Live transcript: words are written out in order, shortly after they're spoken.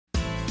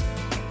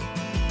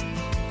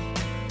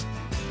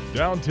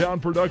Downtown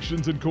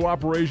Productions in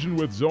cooperation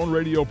with Zone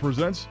Radio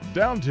presents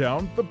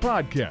Downtown, the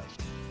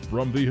podcast.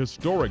 From the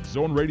historic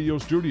Zone Radio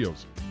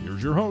studios,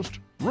 here's your host,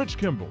 Rich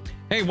Kimball.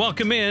 Hey,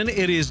 welcome in.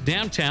 It is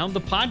Downtown,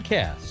 the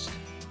podcast.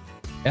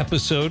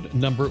 Episode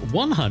number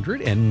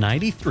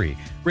 193.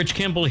 Rich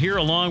Kimball here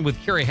along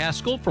with Carrie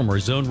Haskell from our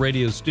Zone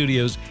Radio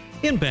studios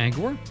in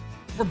Bangor.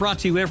 We're brought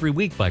to you every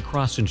week by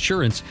Cross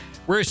Insurance,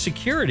 where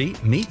security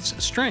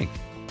meets strength.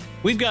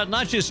 We've got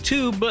not just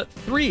 2, but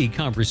 3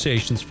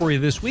 conversations for you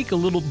this week, a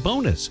little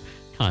bonus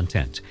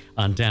content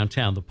on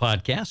Downtown, the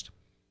podcast.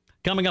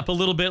 Coming up a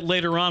little bit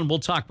later on, we'll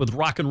talk with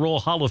Rock and Roll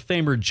Hall of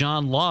Famer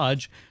John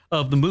Lodge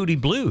of the Moody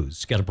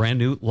Blues. Got a brand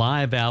new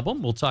live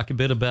album. We'll talk a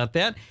bit about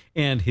that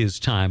and his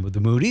time with the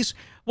Moody's.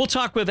 We'll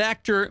talk with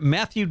actor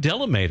Matthew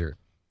Delamater,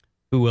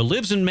 who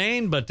lives in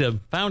Maine but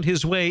found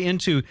his way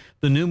into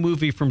the new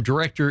movie from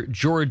director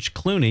George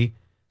Clooney,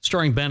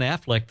 starring Ben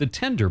Affleck, The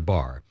Tender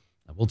Bar.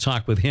 We'll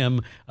talk with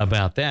him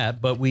about that,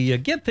 but we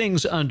get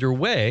things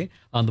underway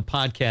on the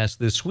podcast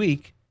this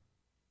week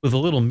with a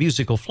little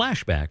musical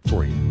flashback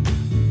for you,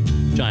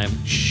 which I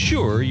am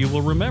sure you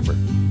will remember.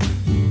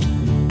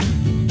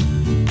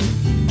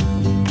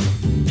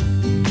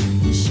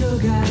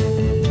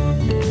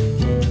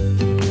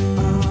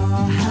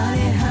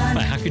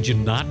 How could you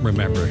not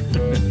remember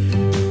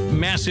it?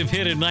 Massive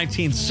hit in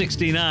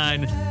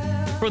 1969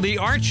 for the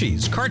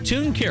Archies,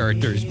 cartoon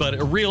characters, but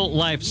a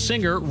real-life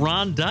singer,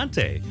 Ron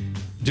Dante,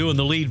 doing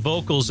the lead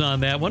vocals on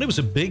that one. It was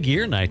a big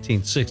year,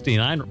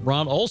 1969.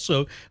 Ron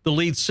also the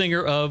lead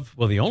singer of,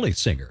 well, the only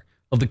singer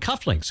of the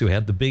Cufflinks, who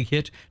had the big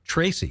hit,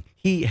 Tracy.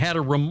 He had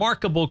a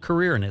remarkable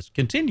career and has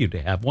continued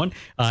to have one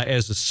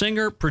as a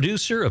singer,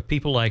 producer of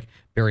people like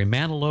Barry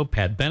Manilow,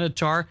 Pat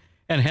Benatar,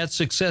 and had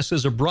success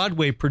as a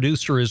Broadway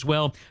producer as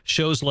well.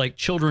 Shows like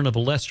Children of a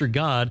Lesser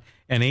God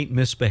and Ain't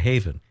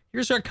Misbehavin'.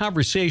 Here's our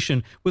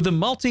conversation with the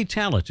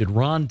multi-talented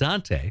Ron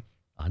Dante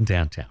on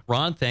Downtown.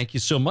 Ron, thank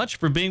you so much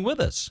for being with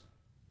us.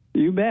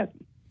 You bet.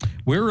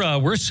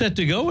 We're set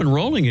to go and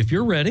rolling if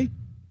you're ready.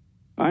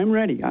 I'm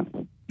ready.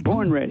 I'm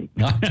born ready.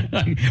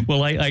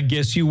 Well, I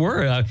guess you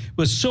were.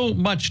 With so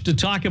much to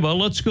talk about,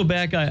 let's go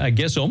back, I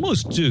guess,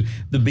 almost to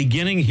the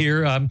beginning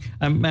here. Am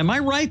I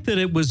right that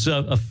it was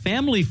a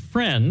family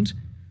friend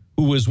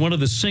who was one of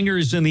the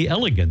singers in the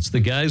Elegants,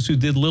 the guys who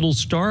did Little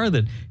Star,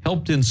 that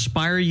helped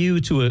inspire you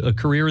to a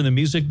career in the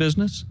music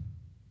business?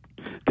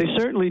 They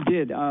certainly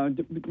did.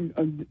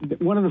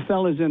 One of the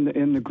fellas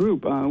in the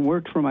group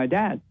worked for my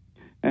dad,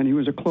 and he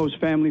was a close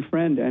family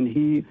friend. And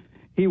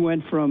he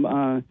went from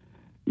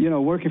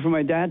working for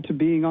my dad to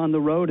being on the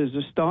road as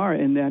a star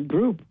in that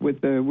group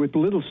with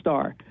Little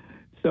Star.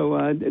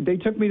 So they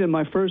took me to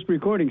my first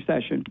recording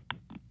session.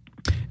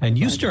 And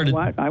you started.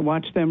 I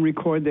watched them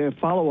record their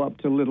follow-up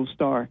to Little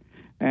Star,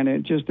 and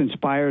it just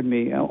inspired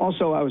me.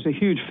 Also, I was a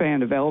huge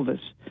fan of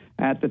Elvis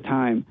at the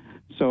time,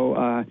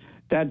 so.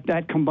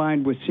 That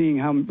combined with seeing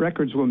how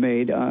records were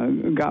made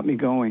got me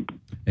going.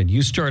 And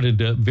you started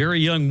very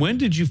young. When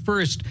did you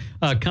first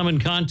come in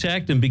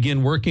contact and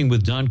begin working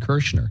with Don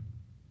Kirshner?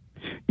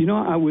 You know,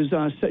 I was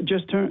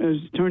just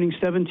turning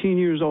 17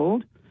 years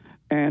old,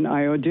 and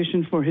I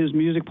auditioned for his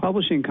music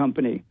publishing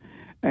company.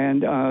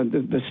 And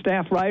the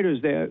staff writers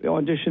there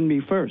auditioned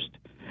me first.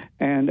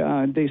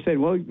 And they said,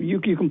 well, you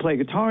can play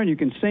guitar and you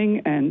can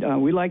sing,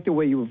 and we like the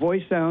way your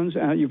voice sounds.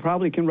 You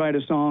probably can write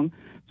a song.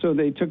 So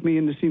they took me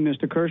in to see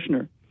Mr.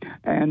 Kirshner.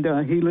 And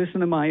he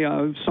listened to my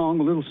song,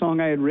 a little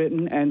song I had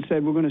written, and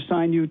said, we're going to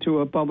sign you to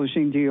a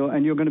publishing deal,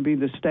 and you're going to be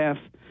the staff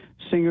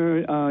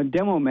singer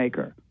demo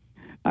maker.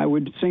 I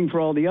would sing for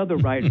all the other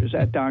writers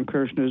at Don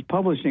Kirshner's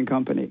publishing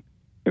company.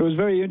 It was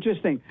very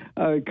interesting.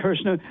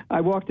 Kirshner, I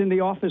walked in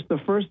the office the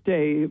first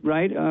day,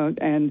 right,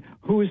 and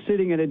who was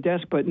sitting at a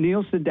desk but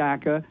Neil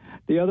Sedaka.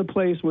 The other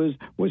place was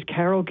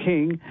Carole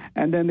King,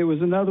 and then there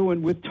was another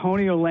one with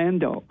Tony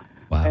Orlando.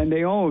 Wow. And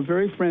they all were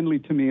very friendly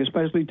to me,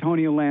 especially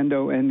Tony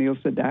Orlando and Neil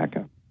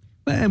Sedaka.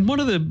 And one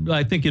of the,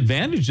 I think,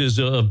 advantages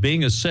of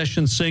being a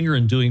session singer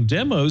and doing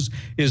demos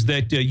is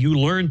that you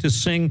learn to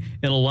sing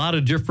in a lot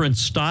of different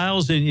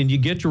styles, and you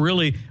get to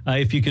really,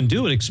 if you can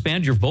do it,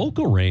 expand your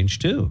vocal range,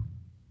 too.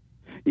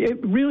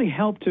 It really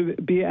helped to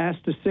be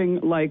asked to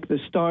sing like the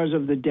stars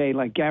of the day,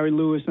 like Gary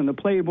Lewis and the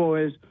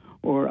Playboys,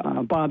 or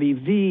Bobby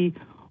V,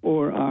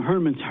 or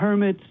Herman's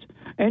Hermits,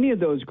 any of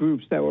those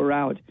groups that were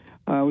out.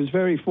 I was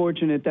very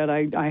fortunate that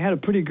I had a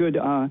pretty good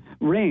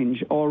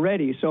range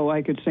already, so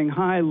I could sing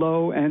high,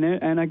 low,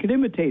 and I could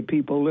imitate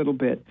people a little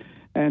bit.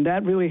 And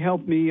that really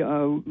helped me.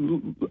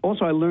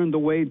 Also, I learned the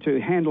way to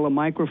handle a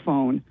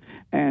microphone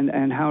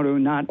and how to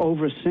not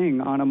over-sing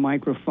on a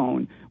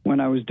microphone when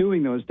I was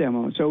doing those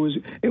demos. So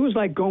it was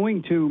like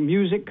going to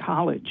music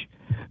college,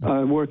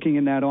 working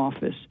in that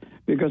office,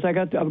 because I've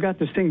got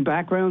to sing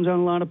backgrounds on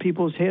a lot of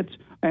people's hits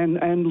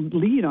and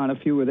lead on a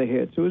few of the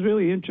hits. It was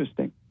really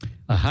interesting.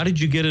 How did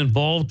you get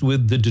involved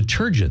with the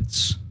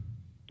Detergents?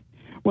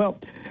 Well,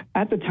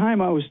 at the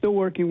time, I was still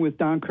working with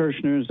Don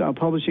Kirshner's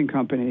publishing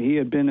company. He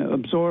had been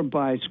absorbed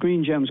by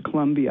Screen Gems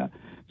Columbia,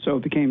 so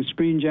it became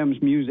Screen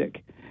Gems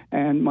Music.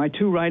 And my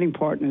two writing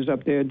partners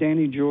up there,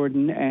 Danny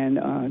Jordan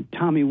and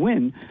Tommy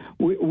Wynn,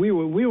 we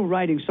were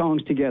writing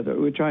songs together.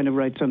 We were trying to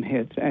write some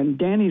hits. And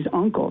Danny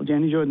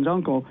Jordan's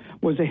uncle,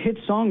 was a hit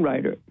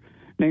songwriter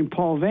named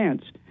Paul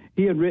Vance.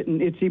 He had written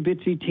Itsy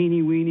Bitsy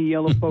Teeny Weeny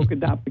Yellow Polka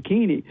Dot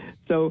Bikini.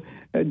 So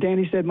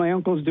Danny said, my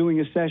uncle's doing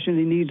a session.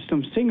 He needs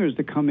some singers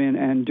to come in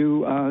and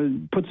do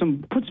put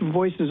some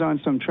voices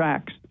on some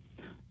tracks.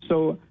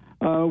 So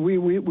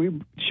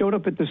we showed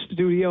up at the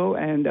studio,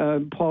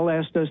 and Paul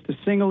asked us to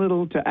sing a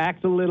little, to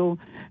act a little,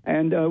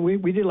 and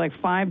we did like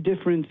 5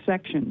 different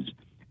sections.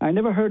 I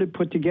never heard it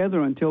put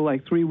together until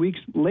like 3 weeks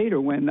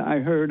later when I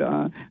heard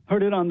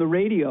it on the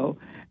radio,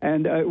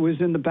 and it was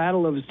in the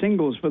battle of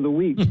singles for the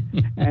week,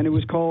 and it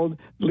was called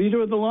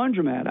Leader of the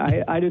Laundromat.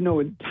 I didn't know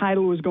what the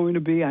title was going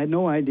to be. I had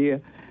no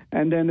idea.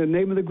 And then the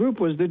name of the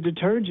group was The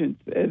Detergents.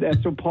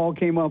 That's what Paul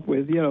came up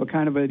with,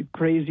 kind of a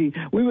crazy.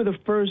 We were the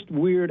first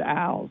Weird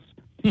Owls,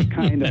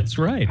 kind of. That's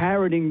right.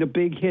 Parroting the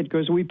big hit,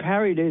 because we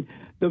parodied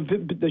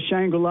the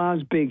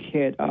Shangri-La's big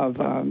hit of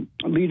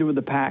Leader of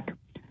the Pack.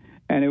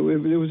 And it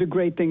was a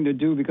great thing to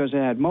do because it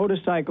had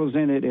motorcycles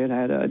in it. It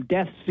had a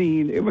death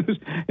scene. It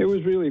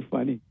was really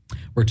funny.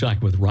 We're talking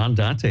with Ron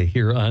Dante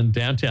here on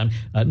Downtown.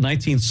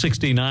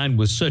 1969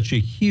 was such a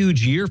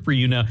huge year for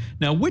you.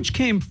 Now, which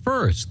came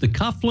first, the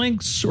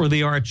Cufflinks or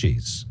the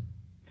Archies?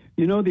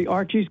 The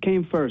Archies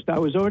came first. I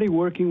was already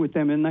working with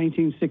them in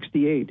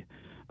 1968,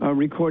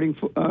 recording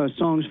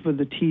songs for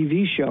the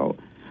TV show,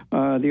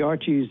 the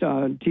Archies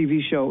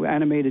TV show,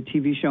 animated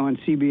TV show on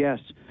CBS.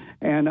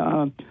 And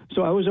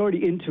so I was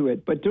already into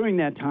it. But during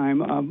that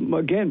time,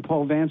 again,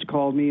 Paul Vance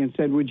called me and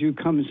said, would you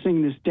come and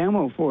sing this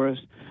demo for us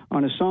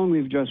on a song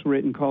we've just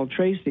written called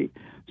Tracy?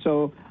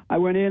 So I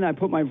went in, I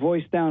put my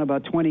voice down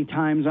about 20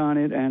 times on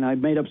it, and I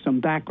made up some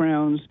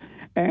backgrounds.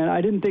 And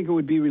I didn't think it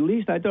would be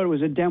released. I thought it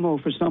was a demo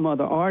for some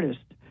other artist.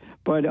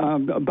 But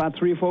about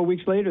 3 or 4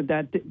 weeks later,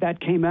 that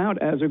came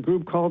out as a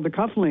group called the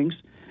Cufflinks,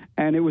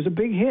 and it was a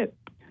big hit.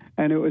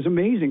 And it was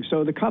amazing.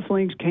 So the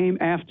Cufflinks came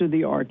after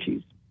the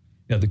Archies.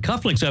 Yeah, the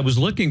Cufflinks, I was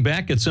looking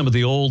back at some of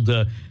the old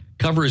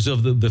covers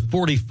of the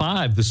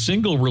 45, the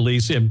single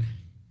release, and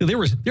there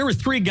were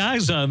 3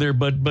 guys on there,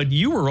 but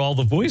you were all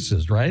the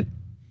voices, right?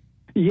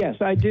 Yes,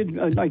 I did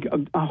like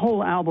a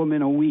whole album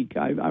in a week.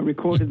 I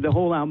recorded the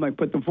whole album. I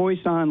put the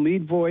voice on,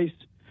 lead voice,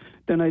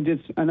 then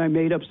I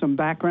made up some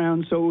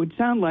background, so it would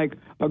sound like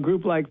a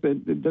group like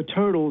the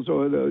Turtles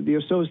or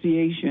the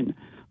Association.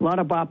 A lot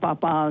of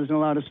ba-ba-bas and a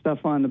lot of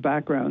stuff on the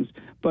backgrounds.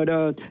 But,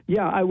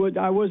 I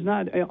was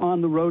not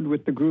on the road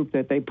with the group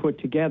that they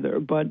put together,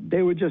 but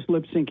they were just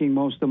lip-syncing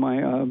most of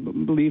my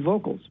lead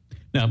vocals.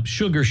 Now,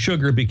 Sugar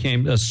Sugar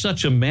became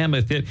such a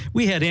mammoth hit.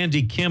 We had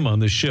Andy Kim on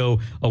the show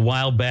a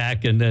while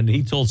back, and then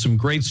he told some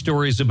great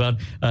stories about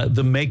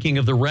the making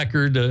of the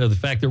record, the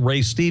fact that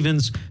Ray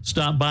Stevens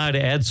stopped by to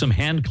add some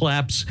hand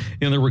claps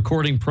in the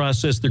recording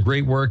process, the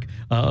great work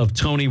of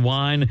Tony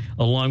Wine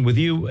along with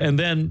you, and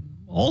then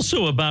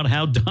also about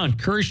how Don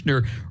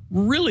Kirshner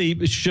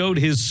really showed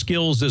his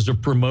skills as a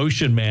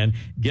promotion man,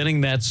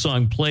 getting that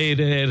song played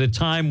at a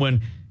time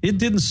when it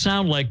didn't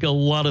sound like a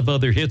lot of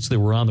other hits that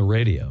were on the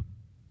radio.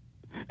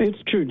 It's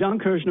true. Don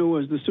Kirshner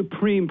was the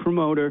supreme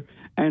promoter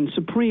and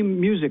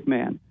supreme music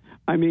man.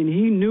 I mean,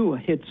 he knew a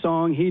hit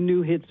song. He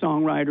knew hit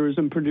songwriters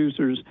and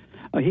producers.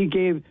 He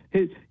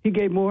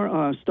gave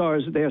more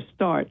stars their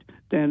start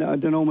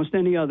than almost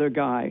any other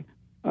guy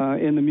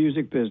in the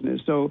music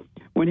business. So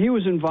when he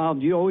was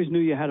involved, you always knew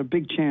you had a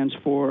big chance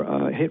for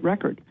a hit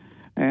record.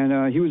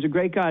 And he was a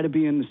great guy to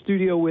be in the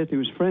studio with. He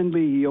was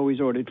friendly. He always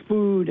ordered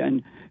food,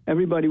 and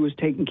everybody was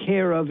taken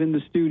care of in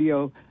the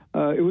studio.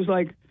 It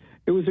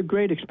was a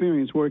great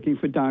experience working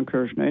for Don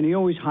Kirshner, and he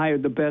always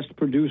hired the best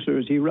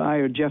producers. He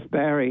hired Jeff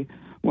Barry,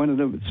 one of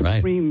the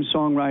supreme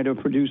songwriter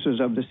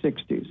producers of the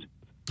 60s.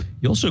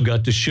 You also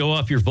got to show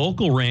off your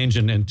vocal range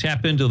and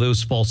tap into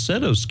those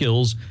falsetto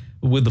skills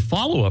with the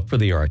follow-up for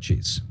the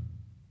Archies.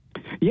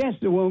 Yes,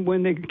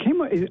 when they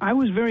came, I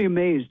was very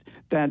amazed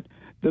that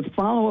the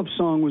follow-up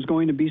song was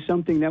going to be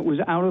something that was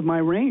out of my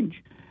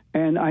range.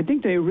 And I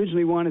think they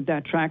originally wanted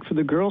that track for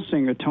the girl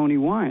singer, Tony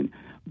Wine,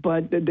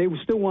 but they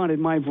still wanted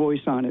my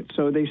voice on it.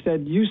 So they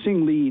said, you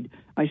sing lead.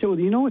 I said,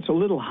 well, it's a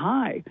little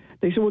high.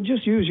 They said, well,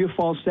 just use your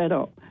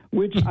falsetto,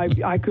 which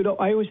I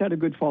always had a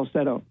good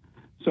falsetto.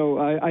 So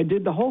I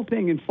did the whole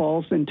thing in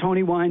false, and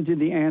Tony Wine did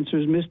the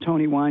answers. Miss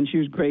Tony Wine, she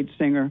was a great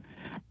singer,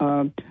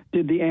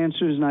 did the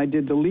answers, and I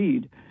did the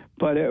lead.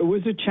 But it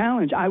was a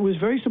challenge. I was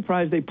very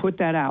surprised they put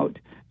that out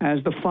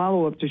as the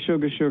follow-up to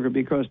Sugar Sugar,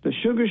 because the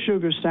Sugar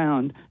Sugar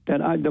sound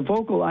the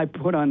vocal I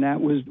put on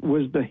that was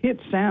the hit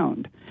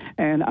sound.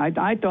 And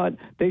I thought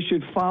they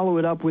should follow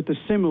it up with a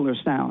similar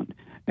sound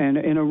and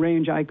in a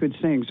range I could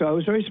sing. So I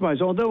was very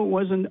surprised, although it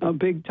wasn't a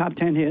big top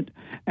 10 hit,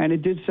 and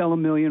it did sell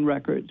 1 million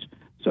records.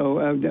 So,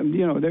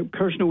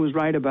 Kirshner was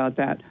right about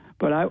that.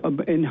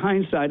 But in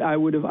hindsight, I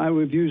would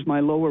have used my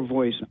lower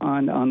voice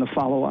on the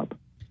follow-up.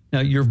 Now,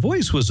 your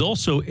voice was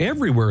also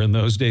everywhere in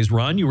those days,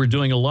 Ron. You were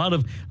doing a lot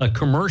of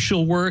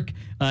commercial work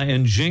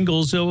and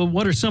jingles. So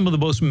what are some of the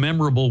most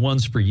memorable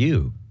ones for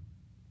you?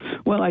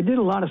 Well, I did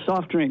a lot of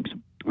soft drinks.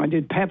 I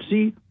did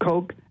Pepsi,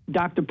 Coke,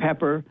 Dr.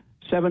 Pepper,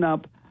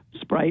 7-Up,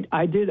 Sprite.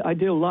 I did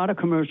a lot of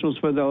commercials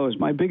for those.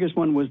 My biggest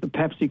one was the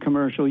Pepsi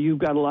commercial, "You've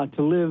Got a Lot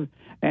to Live,"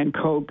 and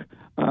Coke,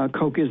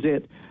 "Coke is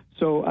It."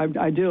 So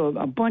I did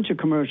a bunch of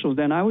commercials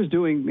then. I was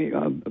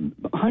doing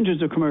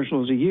hundreds of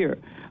commercials a year,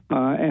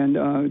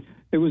 and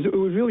it was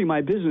really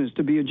my business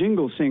to be a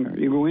jingle singer.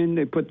 You go in,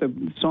 they put the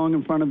song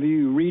in front of you,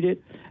 you read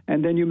it,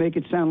 and then you make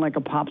it sound like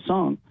a pop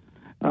song.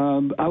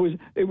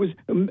 It was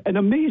an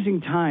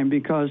amazing time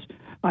because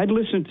I'd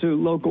listen to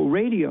local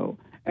radio,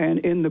 and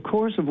in the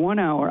course of 1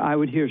 hour, I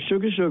would hear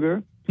Sugar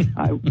Sugar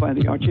by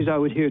the Archies. I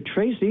would hear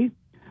Tracy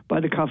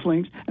by the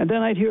Cufflinks, and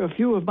then I'd hear a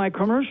few of my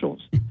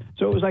commercials.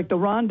 So it was like the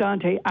Ron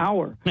Dante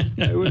hour.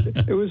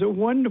 It was a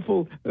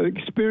wonderful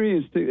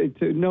experience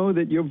to know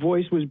that your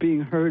voice was being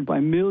heard by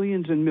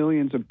millions and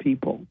millions of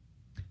people.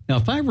 Now,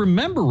 if I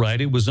remember right,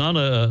 it was on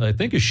I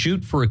think a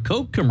shoot for a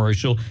Coke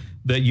commercial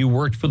that you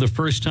worked for the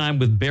first time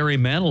with Barry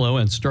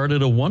Manilow and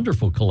started a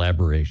wonderful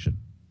collaboration.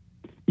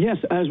 Yes,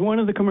 as one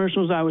of the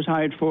commercials I was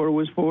hired for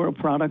was for a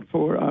product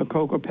for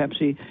Coke or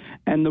Pepsi,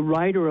 and the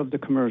writer of the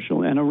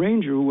commercial and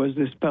arranger was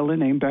this fellow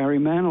named Barry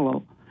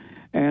Manilow.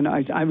 And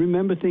I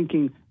remember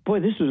thinking, boy,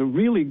 this is a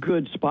really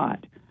good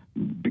spot.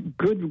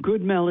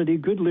 Good melody,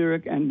 good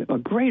lyric, and a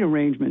great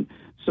arrangement.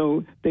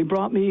 So they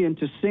brought me in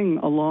to sing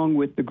along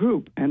with the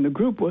group, and the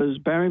group was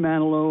Barry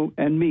Manilow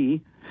and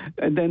me.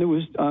 And then it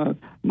was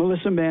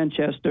Melissa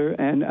Manchester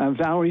and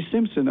Valerie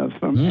Simpson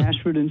from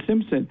Ashford and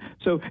Simpson.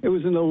 So it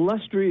was an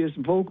illustrious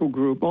vocal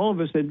group. All of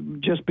us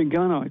had just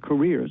begun our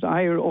careers.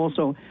 I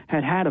also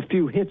had a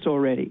few hits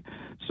already.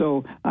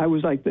 So I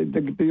was like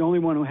the only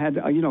one who had,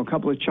 a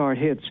couple of chart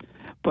hits.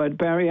 But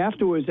Barry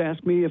afterwards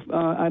asked me if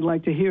I'd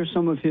like to hear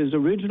some of his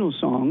original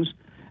songs.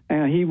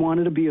 He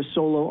wanted to be a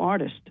solo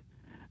artist.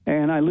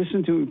 And I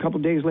listened to, a couple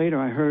of days later,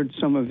 I heard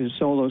some of his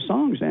solo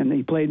songs, and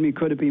he played me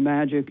Could It Be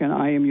Magic and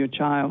I Am Your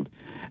Child.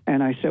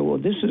 And I said, well,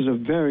 this is a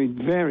very,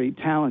 very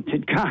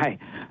talented guy.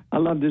 I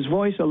loved his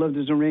voice, I loved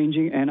his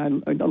arranging, and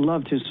I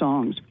loved his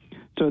songs.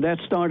 So that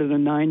started a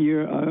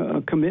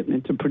 9-year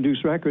commitment to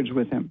produce records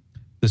with him.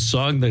 The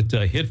song that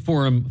hit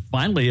for him,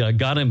 finally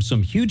got him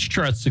some huge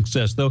chart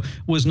success, though,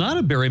 was not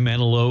a Barry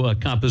Manilow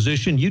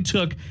composition. You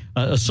took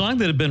a song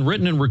that had been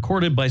written and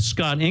recorded by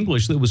Scott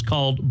English that was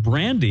called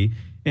Brandy,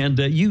 and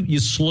you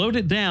slowed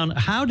it down.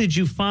 How did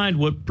you find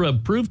what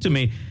proved to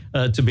me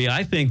to be,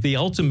 I think, the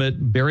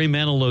ultimate Barry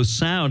Manilow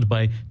sound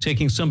by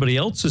taking somebody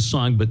else's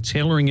song but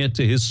tailoring it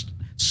to his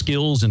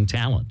skills and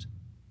talent?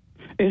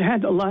 It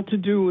had a lot to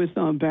do with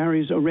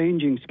Barry's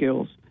arranging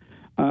skills.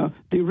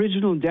 The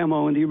original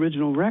demo and the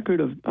original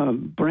record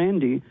of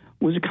Brandy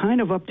was a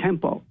kind of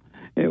up-tempo.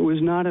 It was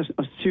not a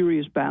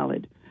serious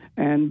ballad.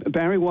 And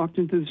Barry walked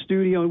into the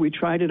studio, we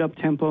tried it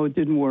up-tempo, it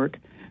didn't work.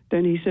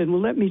 Then he said, well,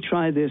 let me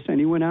try this. And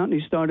he went out and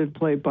he started to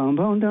play bum,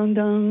 bum, dun,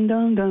 dun,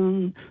 dun,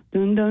 dun,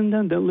 dun, dun,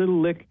 dun, the little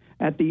lick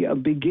at the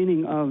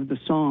beginning of the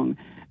song.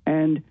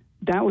 And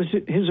that was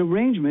his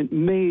arrangement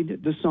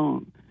made the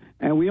song.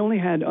 And we only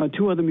had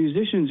 2 other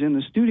musicians in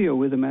the studio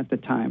with him at the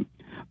time,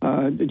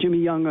 Jimmy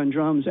Young on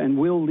drums and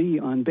Will Lee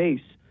on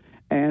bass,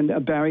 and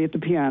Barry at the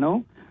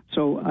piano.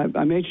 So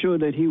I made sure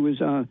that he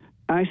was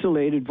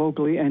isolated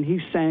vocally, and he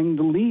sang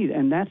the lead,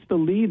 and that's the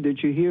lead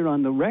that you hear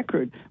on the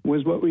record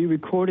was what we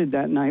recorded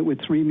that night with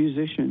 3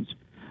 musicians.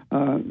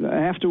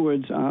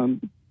 Afterwards, I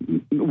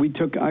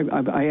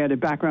added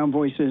background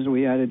voices,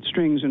 we added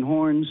strings and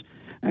horns,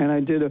 and I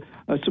did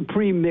a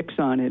supreme mix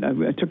on it.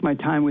 I took my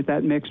time with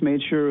that mix,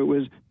 made sure it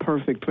was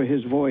perfect for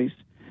his voice,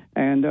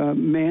 and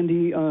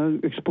Mandy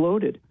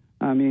exploded.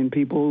 I mean,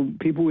 people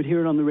would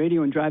hear it on the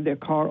radio and drive their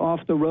car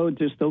off the road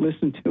just to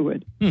listen to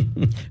it.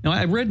 Now,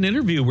 I read an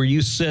interview where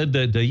you said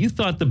that you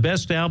thought the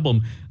best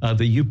album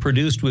that you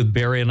produced with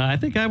Barry, and I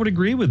think I would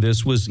agree with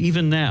this, was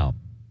Even Now.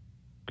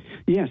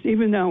 Yes,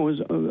 Even Now was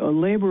a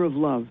labor of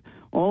love.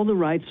 All the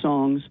right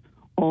songs,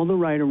 all the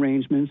right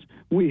arrangements.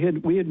 We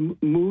had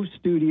moved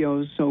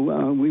studios,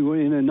 so we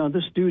were in another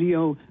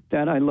studio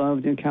that I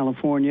loved in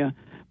California.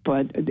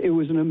 But it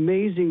was an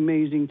amazing,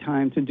 amazing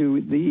time to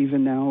do the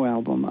Even Now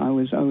album. I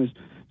was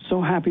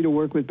so happy to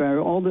work with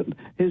Barry.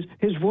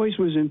 His voice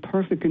was in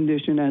perfect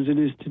condition as it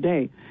is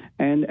today,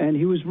 and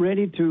he was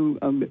ready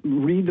to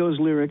read those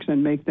lyrics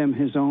and make them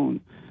his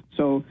own.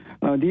 So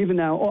the Even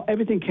Now,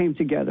 everything came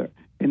together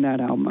in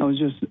that album. I was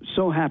just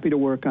so happy to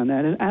work on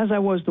that, and as I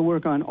was to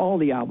work on all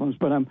the albums.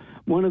 But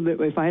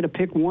if I had to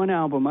pick one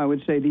album, I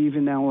would say the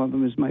Even Now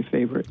album is my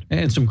favorite.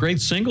 And some great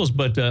singles,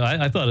 but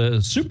I thought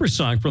a super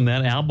song from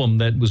that album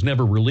that was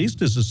never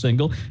released as a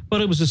single,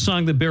 but it was a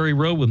song that Barry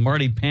wrote with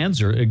Marty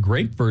Panzer, a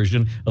great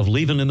version of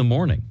Leavin' in the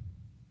Morning.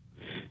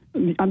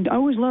 I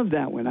always loved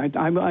that one.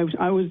 I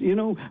was,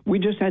 we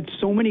just had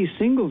so many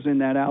singles in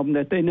that album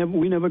that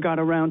we never got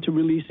around to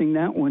releasing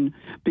that one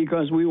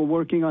because we were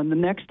working on the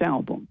next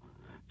album.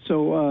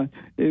 So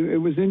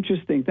it was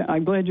interesting.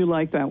 I'm glad you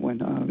liked that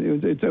one.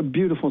 It's a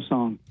beautiful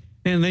song.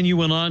 And then you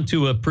went on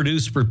to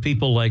produce for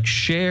people like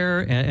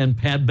Cher and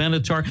Pat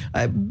Benatar.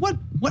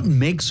 What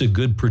makes a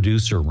good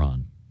producer,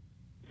 Ron?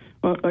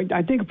 Well,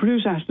 I think a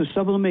producer has to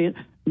sublimate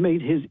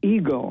his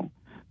ego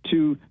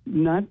to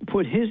not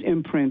put his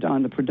imprint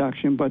on the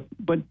production, but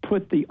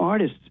put the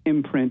artist's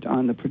imprint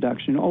on the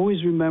production.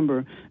 Always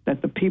remember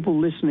that the people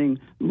listening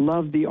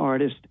love the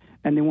artist,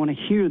 and they want to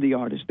hear the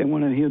artist. They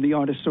want to hear the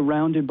artist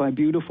surrounded by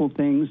beautiful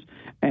things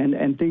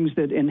and things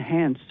that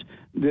enhance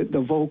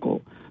the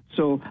vocal.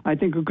 So I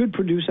think a good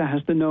producer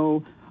has to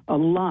know a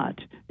lot.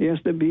 He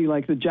has to be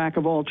like the jack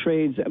of all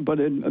trades, but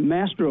a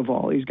master of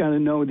all. He's got to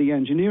know the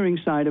engineering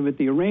side of it,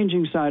 the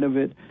arranging side of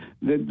it,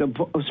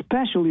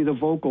 especially the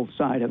vocal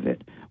side of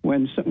it.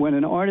 When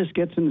an artist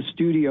gets in the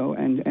studio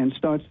and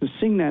starts to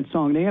sing that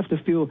song, they have to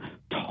feel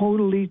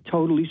totally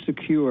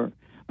secure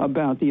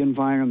about the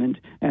environment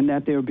and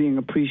that they're being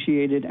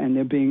appreciated and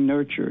they're being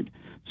nurtured.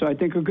 So I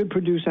think a good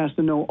producer has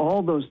to know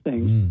all those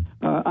things.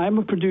 I'm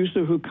a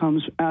producer who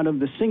comes out of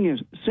the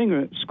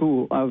singer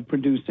school of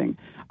producing.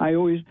 I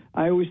always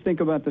think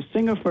about the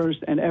singer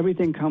first, and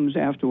everything comes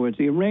afterwards.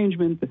 The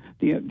arrangement,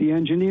 the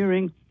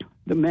engineering,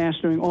 the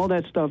mastering, all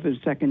that stuff is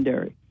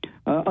secondary.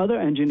 Other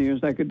engineers,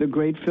 like the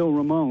great Phil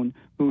Ramone,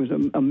 who was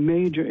a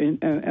major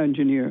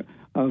engineer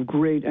of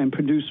great and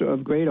producer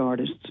of great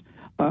artists,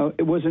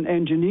 it was an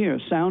engineer,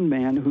 sound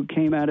man, who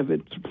came out of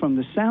it from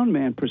the sound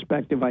man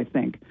perspective, I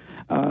think.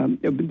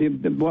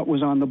 What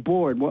was on the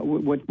board,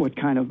 what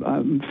kind of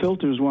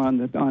filters were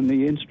on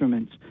the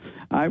instruments.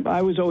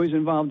 I was always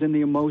involved in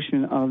the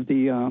emotion of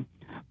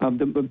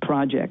the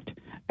project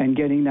and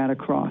getting that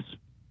across.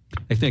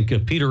 I think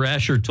Peter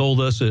Asher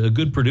told us a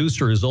good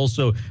producer is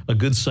also a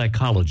good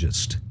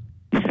psychologist.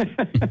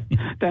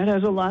 That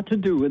has a lot to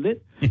do with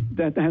it.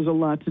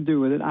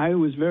 I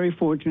was very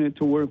fortunate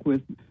to work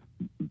with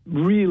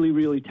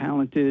really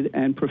talented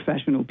and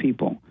professional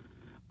people.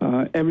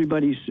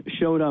 Everybody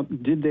showed up,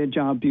 did their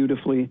job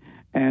beautifully,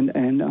 and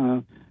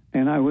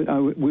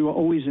we were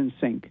always in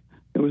sync.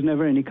 There was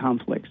never any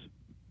conflicts.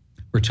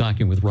 We're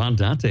talking with Ron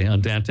Dante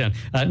on Downtown.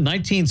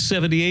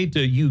 1978,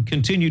 you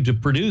continued to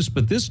produce,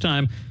 but this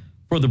time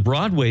for the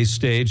Broadway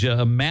stage,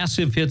 a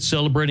massive hit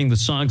celebrating the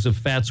songs of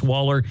Fats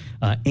Waller,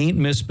 Ain't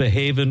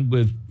Misbehavin',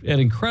 with an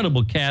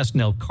incredible cast,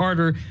 Nell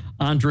Carter,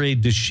 Andre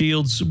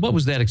DeShields. What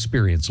was that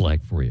experience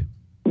like for you?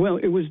 Well,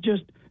 it was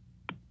just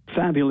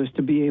fabulous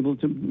to be able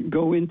to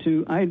go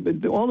into...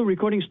 all the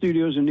recording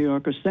studios in New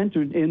York are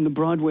centered in the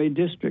Broadway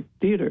district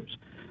theaters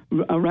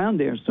around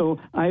there. So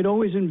I'd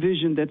always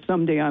envisioned that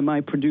someday I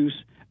might produce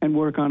and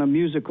work on a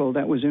musical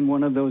that was in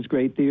one of those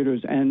great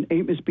theaters, and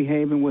Ain't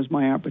Misbehavin' was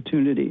my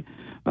opportunity.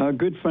 A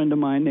good friend of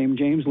mine named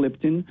James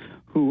Lipton,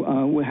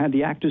 who had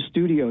the Actors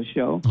Studio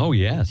show. Oh,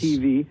 yes.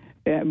 TV.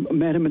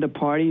 Met him at a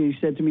party, and he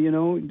said to me,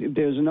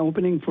 there's an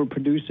opening for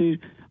producing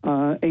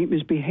Ain't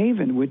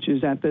Misbehavin', which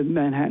is at the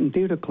Manhattan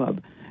Theater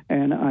Club.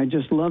 And I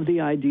just loved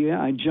the idea.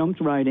 I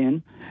jumped right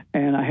in,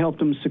 and I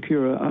helped him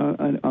secure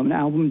an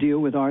album deal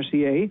with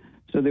RCA,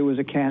 so there was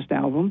a cast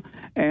album.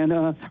 And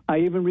I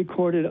even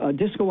recorded a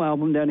disco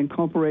album that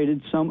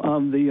incorporated some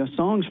of the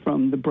songs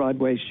from the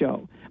Broadway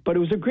show. But it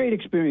was a great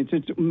experience.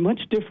 It's much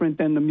different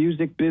than the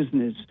music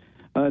business.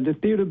 The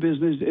theater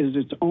business is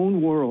its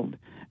own world,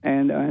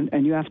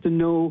 and you have to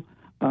know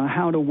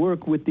how to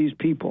work with these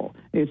people.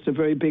 It's a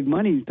very big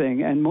money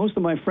thing, and most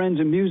of my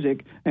friends in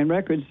music and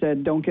records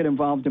said, don't get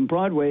involved in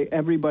Broadway,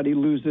 everybody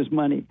loses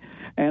money.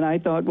 And I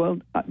thought, well,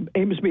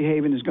 Ain't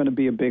Misbehavin' is going to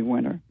be a big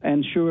winner,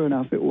 and sure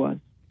enough, it was.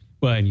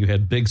 Well, and you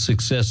had big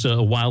success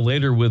a while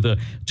later with a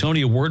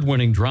Tony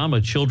Award-winning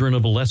drama, Children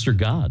of a Lesser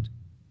God.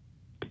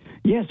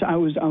 Yes, I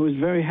was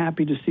very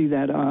happy to see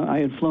that. I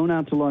had flown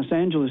out to Los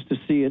Angeles to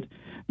see it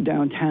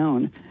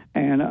downtown,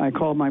 and I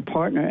called my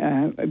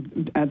partner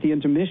at the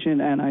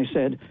intermission, and I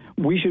said,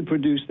 we should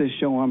produce this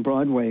show on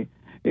Broadway.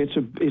 It's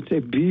a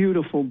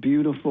beautiful,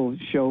 beautiful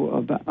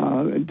show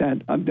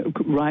that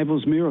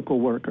rivals Miracle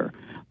Worker.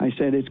 I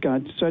said, it's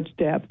got such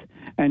depth.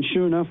 And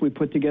sure enough, we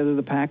put together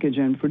the package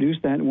and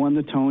produced that and won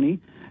the Tony.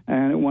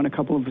 And it won a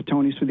couple of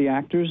Tonys for the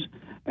actors.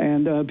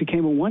 And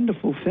became a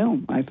wonderful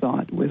film, I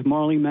thought, with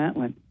Marlee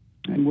Matlin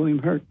and William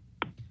Hurt.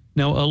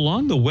 Now,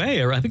 along the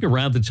way, or I think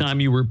around the time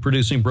you were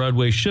producing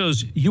Broadway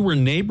shows, you were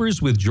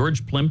neighbors with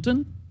George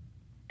Plimpton?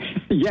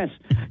 Yes,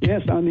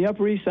 on the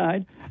Upper East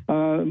Side.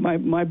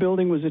 My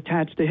building was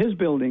attached to his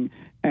building,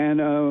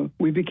 and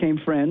we became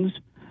friends.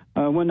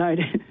 One night,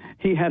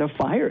 he had a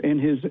fire in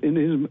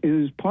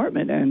his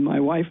apartment, and my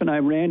wife and I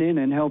ran in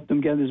and helped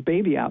him get his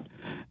baby out.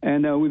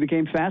 And we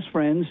became fast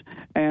friends,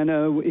 and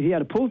he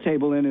had a pool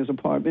table in his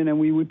apartment, and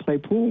we would play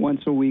pool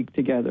once a week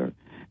together.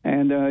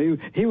 And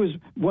he was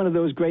one of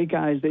those great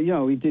guys that,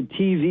 he did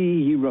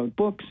TV, he wrote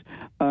books.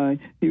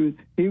 He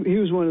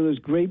was one of those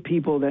great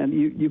people that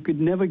you could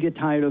never get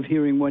tired of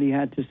hearing what he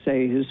had to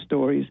say, his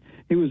stories.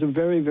 He was a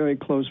very, very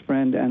close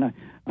friend, and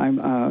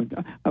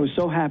I was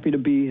so happy to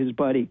be his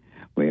buddy.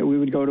 We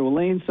would go to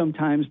Elaine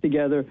sometimes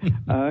together.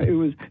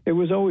 It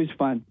was always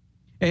fun.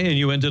 And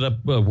you ended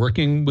up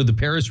working with the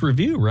Paris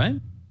Review, right?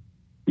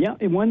 Yeah,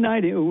 and one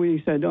night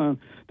we said,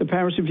 the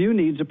Paris Review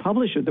needs a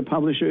publisher. The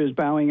publisher is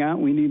bowing out.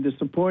 We need the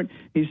support.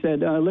 He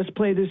said, let's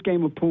play this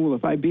game of pool.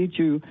 If I beat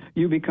you,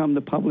 you become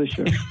the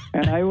publisher.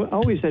 And I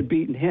always had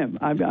beaten him.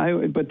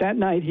 But that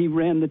night he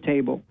ran the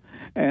table.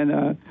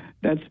 And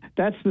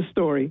that's the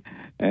story.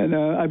 And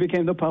I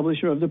became the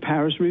publisher of the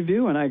Paris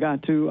Review, and I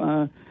got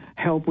to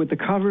help with the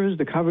covers.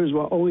 The covers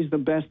were always the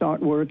best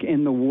artwork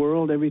in the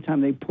world. Every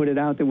time they put it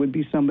out, there would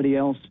be somebody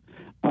else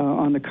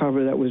on the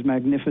cover that was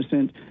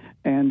magnificent.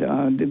 And,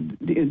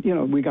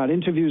 we got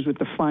interviews with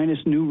the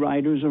finest new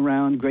writers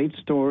around, great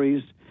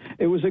stories.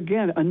 It was,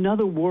 again,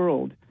 another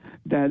world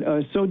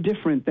that so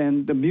different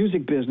than the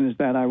music business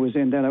that I was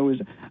in, that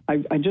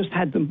I just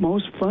had the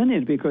most fun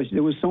in, because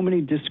there was so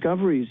many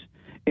discoveries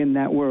in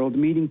that world,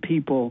 meeting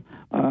people.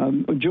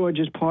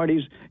 George's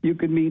parties, you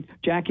could meet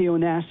Jackie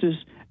Onassis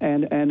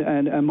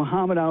and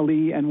Muhammad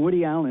Ali and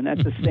Woody Allen at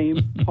the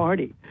same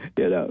party.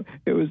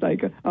 It was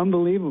like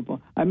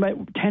unbelievable. I met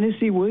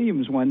Tennessee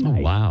Williams one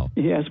night. Oh, wow.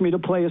 He asked me to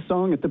play a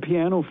song at the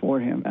piano for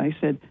him. I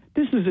said,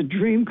 this is a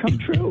dream come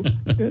true.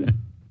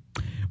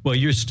 Well,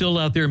 you're still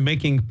out there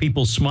making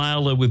people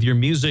smile with your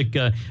music.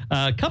 A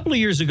couple of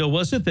years ago,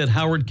 was it, that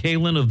Howard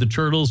Kalin of the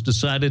Turtles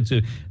decided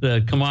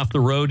to come off the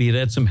road? He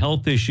had some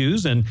health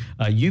issues, and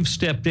you've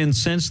stepped in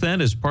since then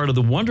as part of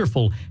the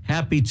wonderful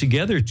Happy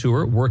Together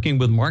tour, working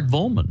with Mark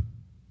Volman.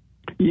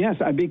 Yes,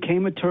 I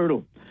became a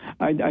Turtle.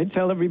 I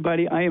tell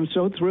everybody I am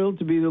so thrilled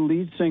to be the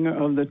lead singer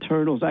of the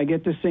Turtles. I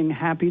get to sing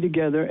Happy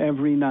Together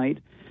every night.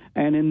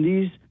 And in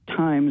these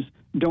times,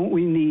 don't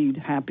we need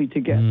Happy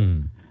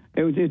Together?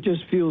 It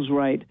just feels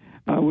right.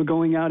 We're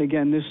going out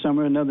again this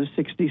summer, another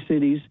 60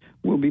 cities.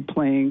 We'll be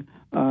playing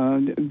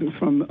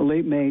from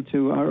late May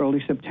to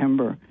early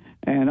September.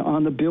 And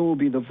on the bill will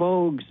be the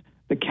Vogues,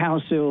 the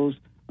Cowsills,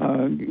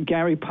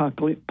 Gary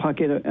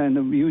Puckett and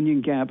the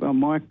Union Gap,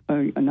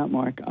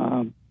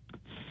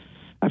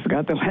 I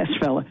forgot the last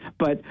fella,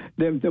 but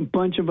a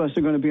bunch of us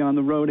are going to be on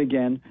the road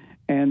again.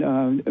 And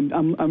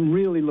I'm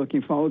really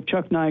looking forward.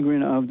 Chuck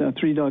Nygren of the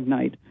Three Dog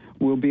Night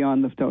will be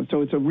on the show.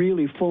 So it's a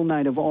really full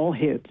night of all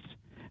hits.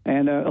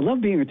 And I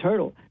love being a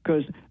Turtle,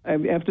 because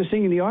after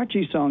singing the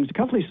Archie songs, a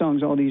couple of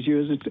songs all these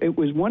years, it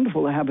was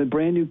wonderful to have a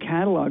brand new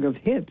catalog of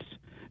hits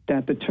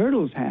that the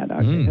Turtles had.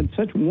 They had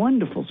such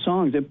wonderful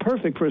songs. They're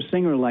perfect for a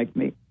singer like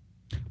me.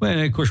 Well,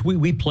 and of course,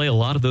 we play a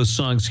lot of those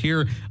songs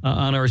here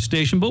on our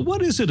station. But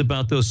what is it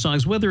about those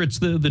songs, whether it's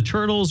the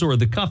Turtles or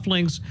the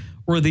Cufflinks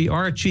or the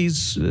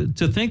Archies,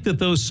 to think that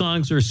those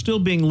songs are still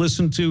being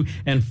listened to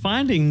and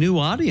finding new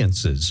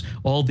audiences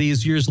all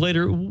these years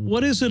later?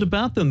 What is it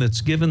about them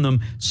that's given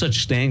them such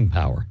staying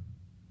power?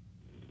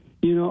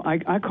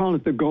 I call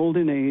it the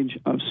golden age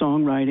of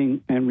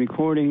songwriting and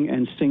recording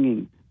and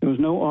singing. There was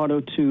no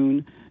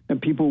auto-tune.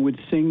 People would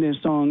sing their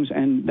songs,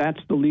 and that's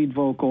the lead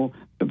vocal.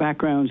 The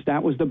backgrounds,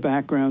 that was the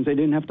backgrounds. They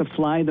didn't have to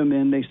fly them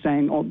in. They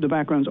sang the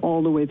backgrounds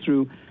all the way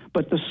through.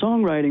 But the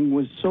songwriting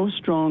was so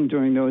strong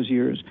during those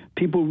years.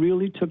 People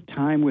really took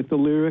time with the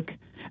lyric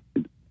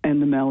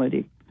and the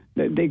melody.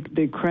 They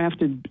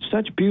crafted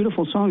such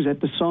beautiful songs that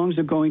the songs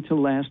are going to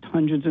last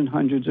hundreds and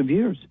hundreds of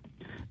years.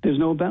 There's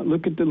no about.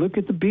 Look at the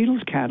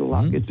Beatles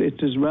catalog.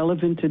 It's as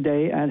relevant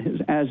today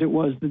as it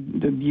was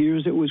the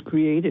years it was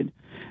created.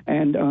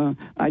 And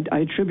I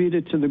attribute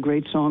it to the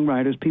great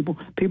songwriters. People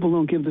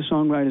don't give the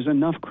songwriters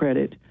enough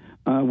credit.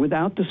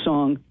 Without the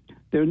song,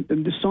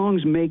 the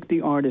songs make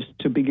the artist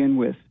to begin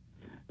with.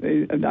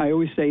 I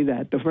always say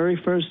that the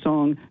very first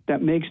song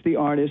that makes the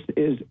artist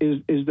is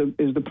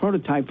the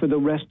prototype for the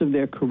rest of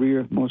their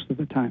career most of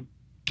the time.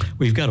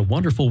 We've got a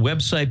wonderful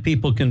website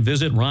people can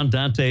visit, Ron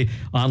Dante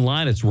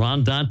online. It's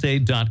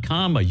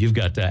rondante.com. You've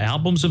got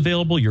albums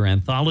available, your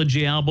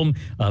anthology album,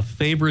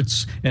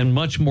 favorites, and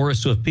much more.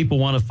 So if people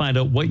want to find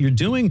out what you're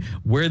doing,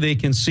 where they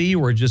can see you,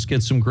 or just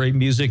get some great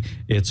music,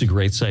 it's a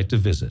great site to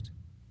visit.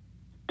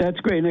 That's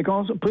great, Nick.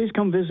 Also, please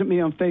come visit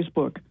me on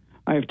Facebook.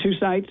 I have 2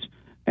 sites.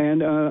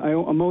 And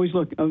I'm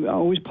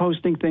always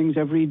posting things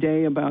every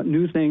day about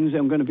new things.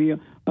 I'm going to be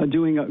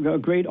doing a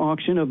great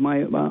auction of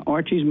my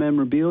Archie's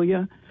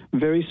memorabilia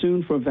very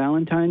soon for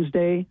Valentine's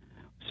Day.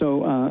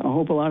 So I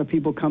hope a lot of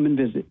people come and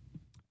visit.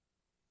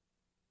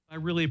 I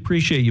really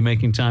appreciate you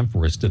making time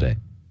for us today.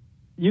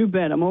 You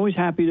bet. I'm always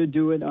happy to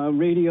do it.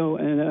 Radio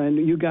and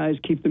you guys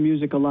keep the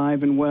music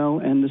alive and well,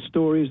 and the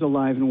stories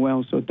alive and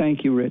well. So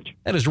thank you, Rich.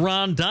 That is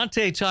Ron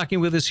Dante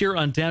talking with us here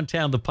on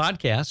Downtown the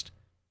Podcast.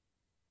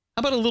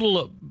 How about a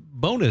little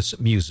bonus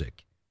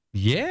music?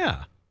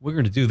 Yeah, we're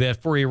going to do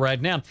that for you right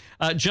now.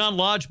 John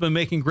Lodge been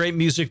making great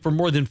music for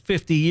more than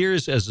 50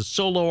 years as a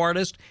solo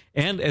artist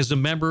and as a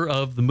member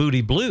of the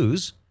Moody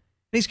Blues.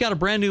 And he's got a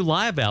brand new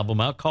live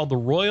album out called The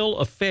Royal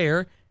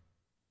Affair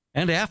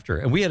and After.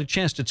 And we had a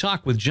chance to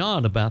talk with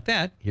John about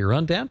that here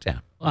on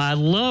Downtown. I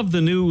love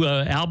the new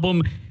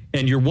album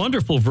and your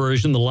wonderful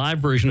version, the live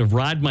version of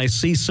Ride My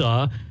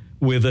Seesaw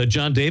with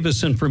John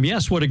Davison from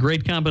Yes. What a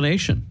great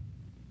combination.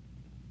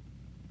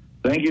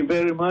 Thank you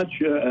very much.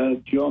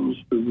 John's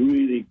a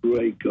really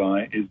great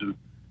guy. He's a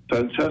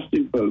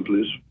fantastic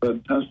vocalist,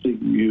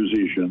 fantastic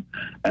musician,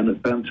 and a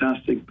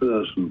fantastic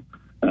person.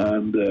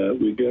 And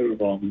we get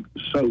along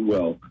so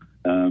well.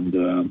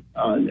 And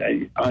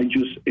I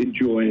just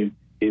enjoy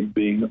him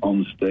being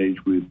on stage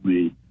with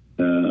me,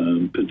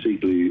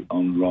 particularly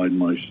on Ride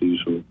My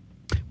Seesaw.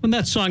 And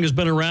that song has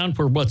been around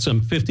for,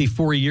 some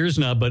 54 years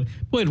now, but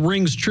boy, it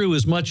rings true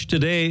as much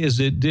today as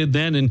it did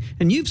then.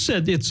 And you've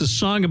said it's a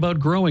song about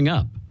growing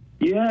up.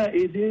 Yeah,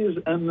 it is.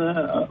 And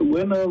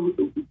when I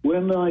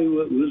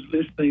was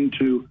listening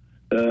to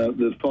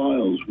the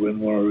files,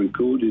 when I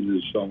recorded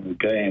the song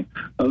again,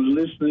 I was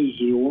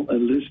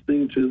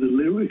listening to the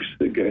lyrics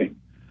again.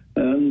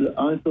 And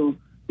I thought,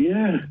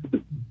 yeah,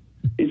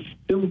 it's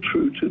still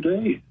true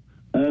today.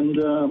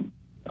 And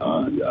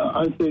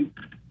I think,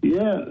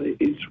 yeah,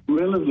 it's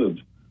relevant.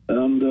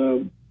 And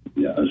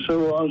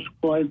so I was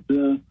quite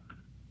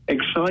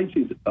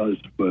excited, I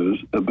suppose,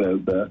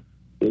 about that.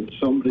 That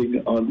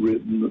something I'd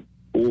written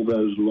all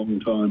those long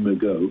time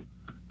ago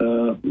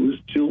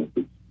still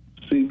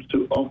seems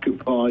to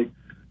occupy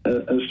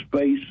a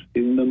space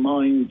in the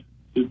mind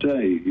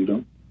today,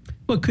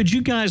 Well, could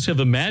you guys have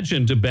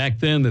imagined back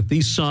then that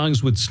these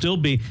songs would still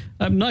be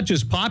not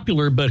just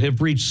popular, but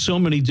have reached so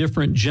many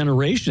different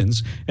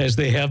generations as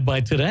they have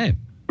by today?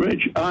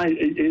 Rich,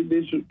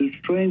 it's a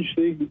strange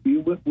thing.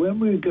 When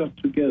we got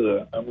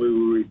together and we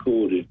were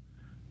recording,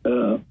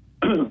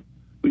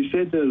 we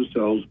said to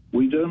ourselves,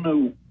 we don't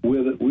know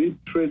whether we're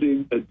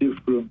treading a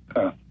different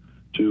path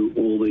to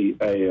all the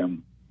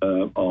AM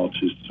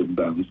artists and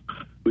bands.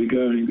 We're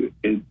going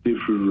a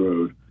different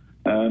road.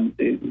 And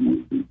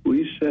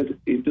we said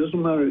it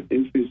doesn't matter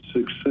if it's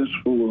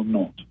successful or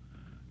not.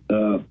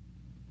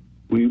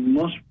 We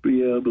must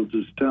be able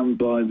to stand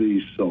by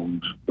these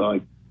songs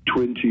like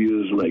 20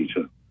 years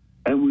later.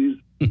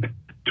 And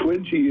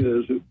 20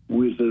 years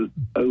was an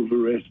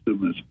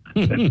overestimate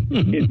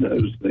in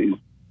those days,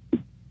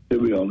 to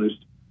be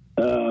honest.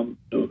 But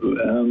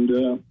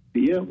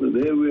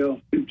there we are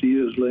 50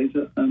 years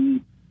later,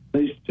 and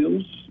they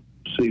still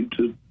seem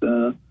to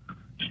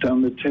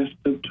stand the test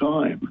of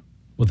time.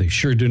 Well, they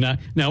sure do not.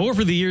 Now,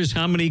 over the years,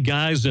 how many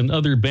guys in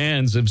other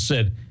bands have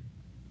said,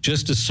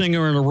 just a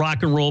singer in a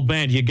rock and roll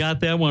band? You got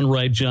that one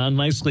right, John.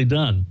 Nicely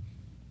done.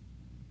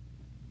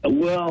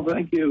 Well,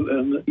 thank you.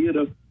 And,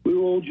 we're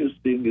all just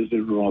singers in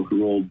a rock and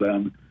roll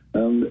band.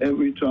 And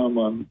every time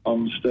I'm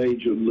on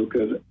stage and look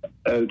out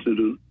at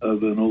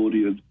an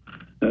audience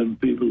and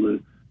people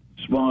with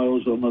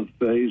smiles on their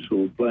face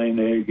or playing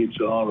air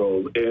guitar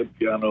or air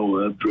piano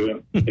or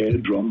air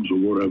drums or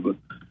whatever,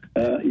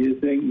 you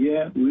think,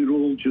 yeah, we're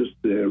all just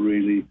there,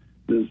 really.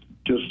 There's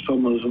just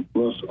some of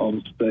us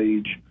on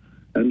stage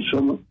and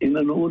some in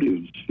an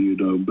audience,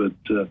 But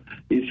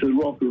it's a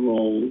rock and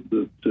roll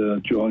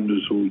that joined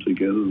us all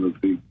together,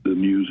 the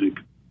music.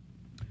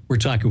 We're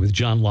talking with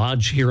John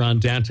Lodge here on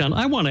Downtown.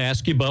 I want to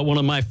ask you about one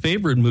of my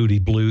favorite Moody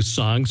Blues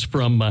songs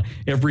from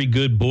Every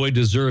Good Boy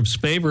Deserves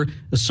Favor,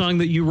 a song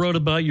that you wrote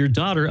about your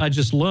daughter. I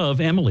just love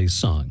Emily's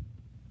song.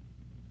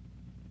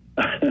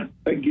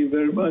 Thank you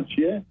very much,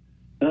 yeah.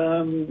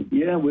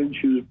 When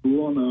she was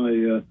born,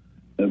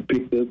 I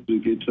picked up the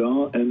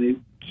guitar and it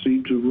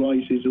seemed to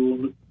write it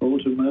all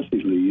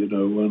automatically,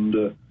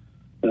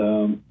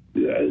 and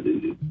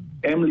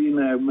Emily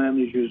now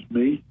manages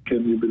me,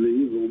 can you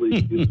believe, all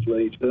these years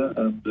later,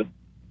 and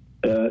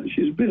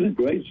she's been a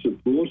great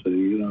supporter,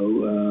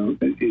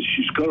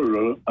 she's got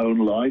her own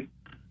life.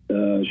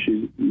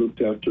 She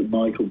looked after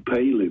Michael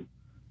Palin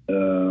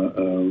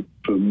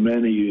for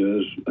many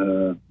years.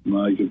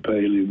 Michael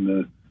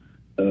Palin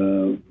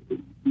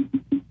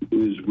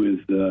was with,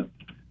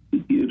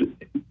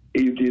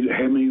 he did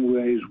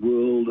Hemingway's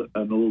World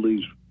and all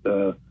these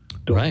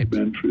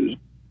documentaries.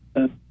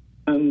 Right.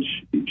 And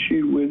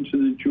she went to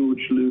the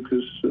George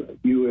Lucas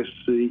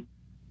USC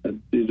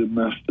and did a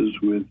master's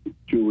with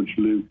George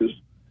Lucas.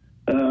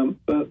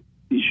 But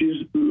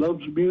she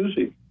loves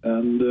music,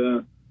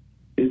 and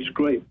it's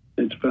great.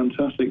 It's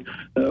fantastic.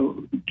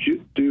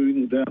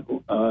 Doing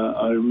that,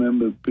 I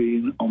remember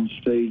being on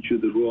stage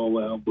at the Royal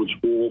Albert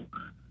Hall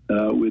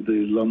with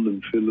the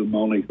London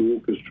Philharmonic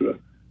Orchestra,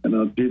 and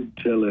I did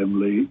tell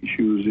Emily,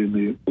 she was in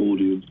the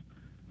audience,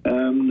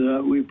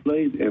 and we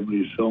played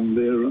Emily's song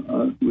there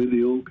with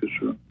the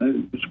orchestra.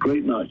 It's a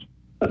great night.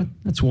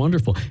 That's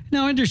wonderful.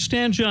 Now, I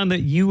understand, John,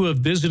 that you have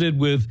visited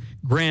with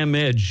Graham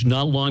Edge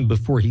not long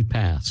before he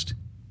passed.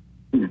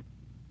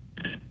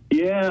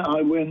 Yeah,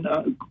 I went.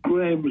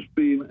 Graham's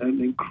been an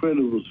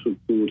incredible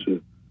supporter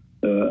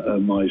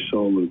of my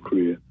solo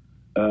career.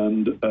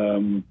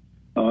 And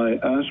I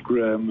asked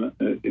Graham,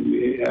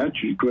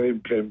 actually,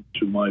 Graham came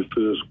to my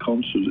first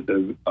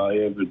concert I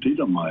ever did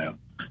on my own.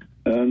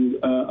 And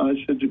I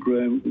said to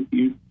Graham,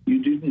 you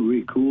didn't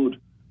record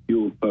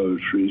your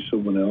poetry,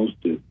 someone else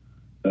did.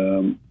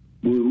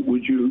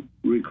 Would you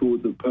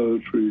record the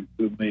poetry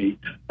for me?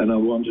 And I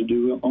want to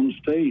do it on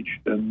stage.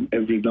 And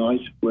every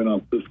night when I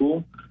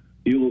perform,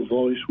 your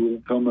voice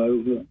will come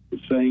over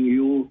saying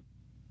your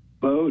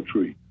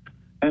poetry.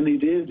 And he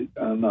did,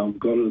 and I've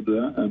got it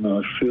there, and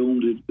I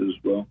filmed it as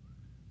well.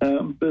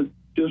 But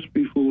just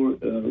before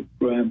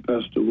Graham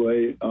passed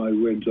away, I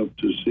went up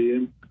to see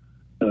him,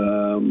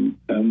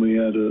 and we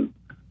had a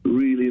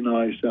really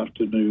nice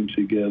afternoon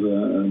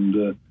together,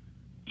 and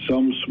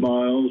some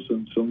smiles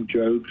and some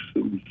jokes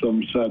and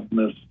some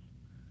sadness.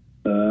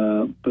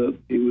 But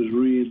it was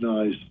really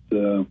nice.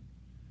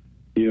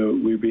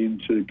 We been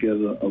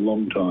together a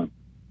long time.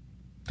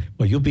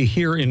 Well, you'll be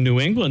here in New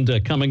England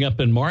coming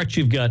up in March.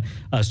 You've got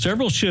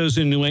several shows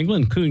in New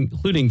England,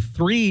 including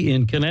 3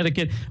 in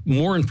Connecticut.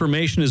 More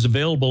information is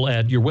available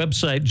at your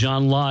website,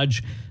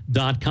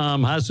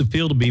 johnlodge.com. How does it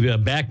feel to be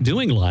back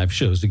doing live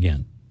shows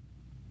again?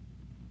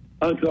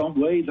 I can't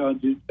wait. I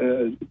did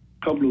a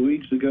couple of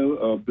weeks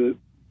ago. I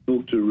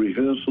booked a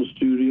rehearsal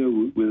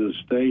studio with a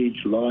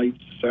stage,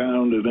 lights,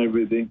 sound, and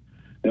everything.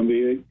 And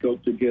we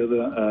got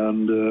together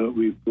and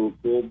we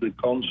performed a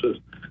concert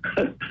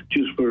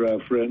just for our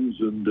friends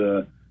and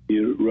the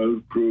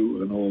road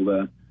crew and all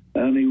that.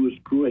 And it was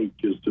great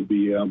just to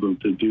be able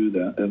to do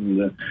that.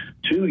 And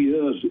 2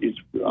 years,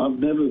 I've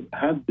never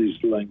had this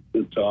length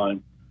of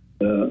time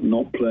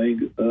not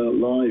playing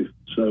live.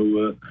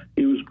 So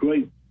it was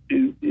great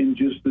in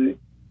just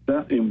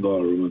that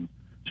environment.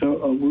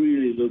 So I'm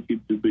really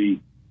looking to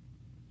be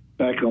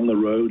back on the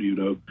road,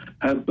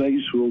 Have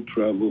bass will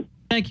travel.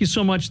 Thank you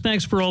so much.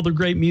 Thanks for all the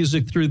great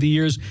music through the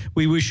years.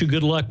 We wish you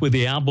good luck with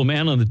the album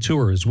and on the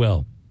tour as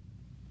well.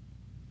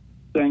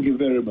 Thank you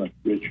very much,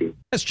 Richard.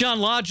 That's John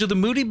Lodge of the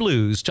Moody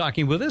Blues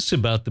talking with us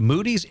about the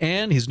Moody's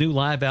and his new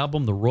live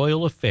album, The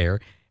Royal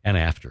Affair, and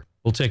After.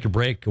 We'll take a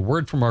break, a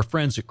word from our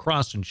friends at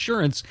Cross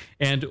Insurance,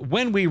 and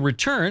when we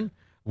return,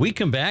 we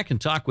come back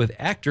and talk with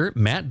actor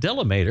Matt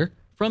Delamater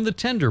from the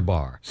Tender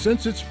Bar.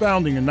 Since its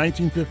founding in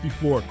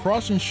 1954,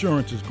 Cross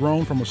Insurance has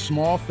grown from a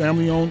small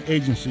family-owned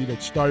agency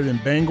that started in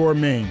Bangor,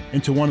 Maine,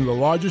 into one of the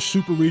largest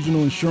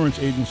super-regional insurance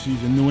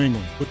agencies in New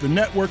England. With a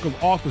network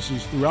of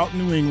offices throughout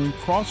New England,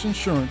 Cross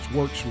Insurance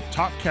works with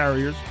top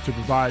carriers to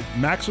provide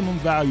maximum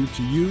value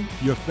to you,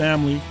 your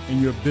family,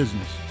 and your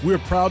business. We are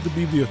proud to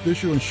be the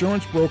official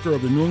insurance broker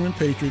of the New England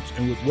Patriots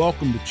and would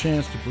welcome the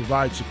chance to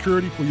provide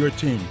security for your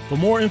team. For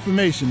more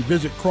information,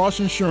 visit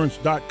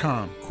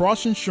crossinsurance.com.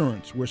 Cross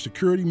Insurance, where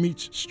security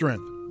meets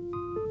strength.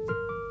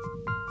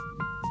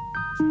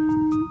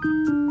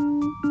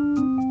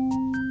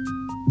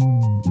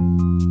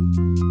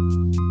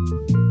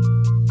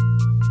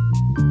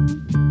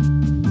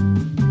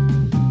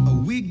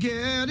 We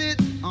get it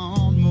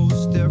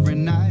almost every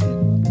night.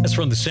 That's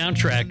from the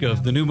soundtrack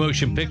of the new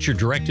motion picture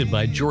directed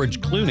by George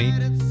Clooney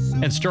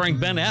and starring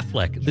Ben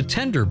Affleck, The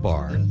Tender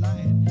Bar.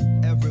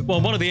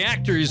 Well, one of the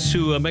actors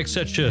who makes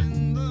such a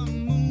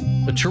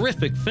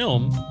terrific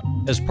film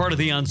as part of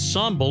the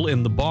ensemble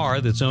in the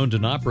bar that's owned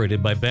and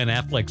operated by Ben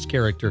Affleck's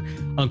character,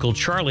 Uncle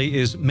Charlie,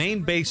 is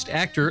Maine-based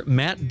actor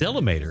Matt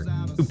Delamater,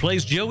 who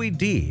plays Joey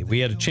D. We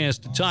had a chance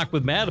to talk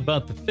with Matt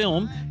about the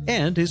film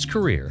and his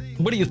career.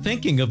 What are you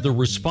thinking of the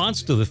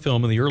response to the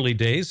film in the early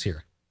days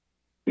here?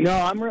 No,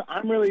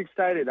 I'm really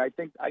excited. I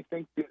think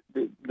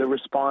the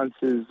response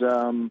is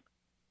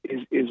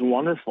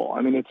wonderful.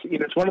 I mean,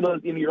 it's one of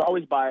those, you're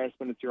always biased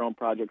when it's your own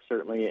project,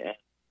 certainly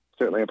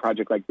a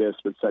project like this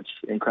with such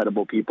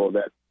incredible people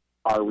that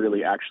are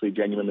really actually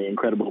genuinely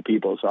incredible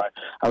people. So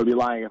I would be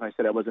lying if I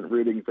said I wasn't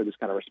rooting for this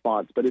kind of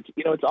response. But it's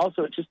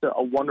just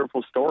a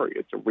wonderful story.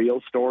 It's a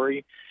real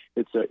story.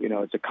 It's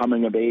a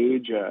coming of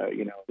age, a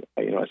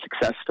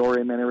success story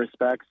in many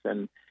respects.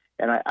 And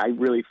I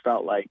really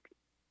felt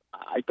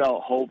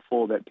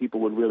hopeful that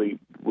people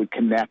would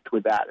connect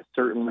with that.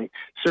 Certainly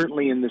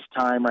in this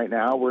time right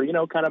now where,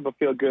 kind of a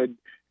feel good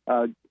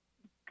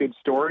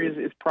story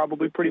is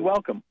probably pretty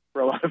welcome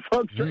for a lot of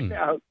folks right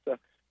now.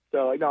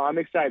 So no, I'm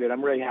excited.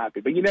 I'm really happy.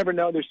 But you never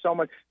know. There's so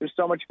much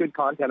good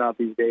content out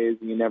these days,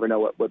 and you never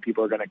know what's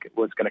going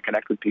to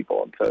connect with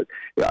people. And so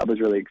it was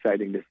really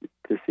exciting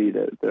to see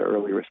the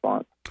early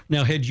response.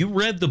 Now, had you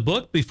read the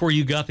book before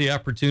you got the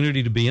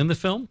opportunity to be in the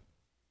film?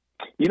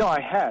 I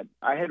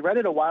had read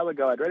it a while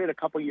ago. I'd read it a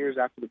couple years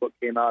after the book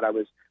came out. I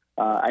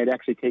had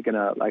actually taken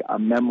a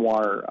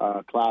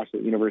memoir class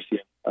at the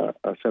University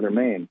of Southern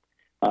Maine,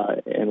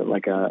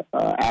 and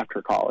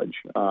after college,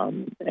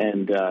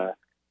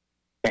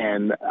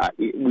 and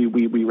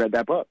we read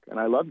that book, and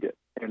I loved it,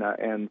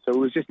 and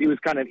so it was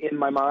kind of in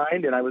my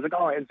mind, and I was like,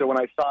 oh, and so when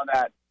I saw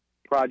that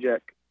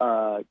project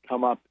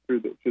come up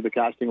through the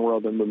casting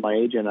world and with my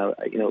agent,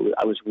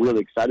 I was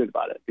really excited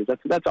about it, because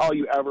that's all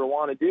you ever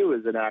want to do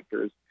as an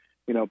actor is,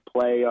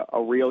 play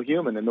a real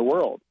human in the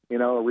world,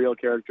 a real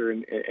character,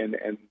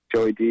 and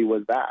Joey D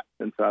was that,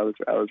 and so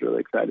I was really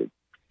excited.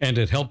 And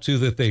it helped, too,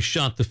 that they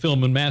shot the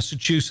film in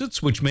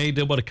Massachusetts, which made,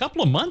 a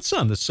couple of months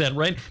on the set,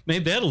 right?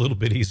 Made that a little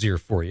bit easier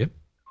for you.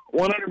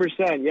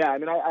 100%, yeah. I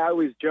mean, I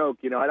always joke,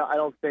 I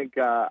don't think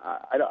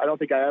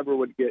I ever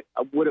would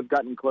have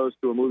gotten close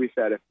to a movie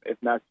set if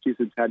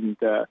Massachusetts hadn't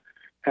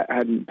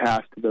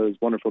passed those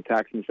wonderful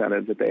tax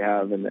incentives that they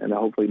have, and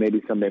hopefully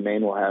maybe someday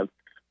Maine will have,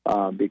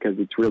 because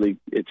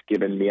it's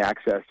given me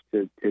access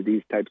to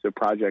these types of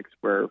projects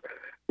where,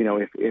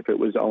 if it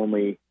was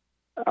only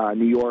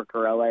New York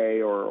or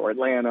LA or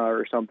Atlanta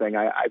or something,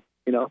 I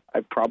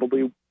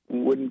probably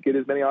wouldn't get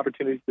as many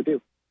opportunities to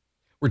do.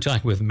 We're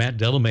talking with Matt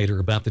Delamater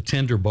about the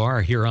Tender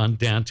Bar here on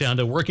Downtown.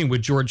 Now, working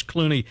with George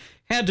Clooney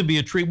had to be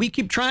a treat. We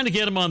keep trying to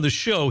get him on the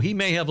show. He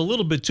may have a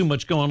little bit too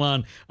much going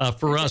on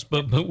for us,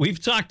 but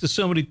we've talked to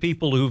so many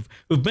people who've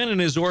been in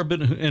his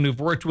orbit and who've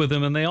worked with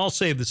him, and they all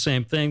say the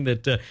same thing,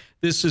 that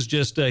This is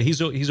just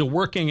he's a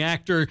working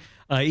actor,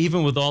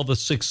 even with all the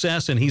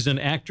success, and he's an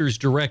actor's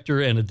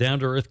director and a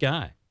down-to-earth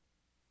guy.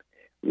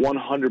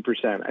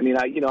 100%. I mean,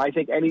 I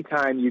think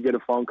anytime you get a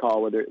phone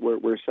call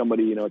where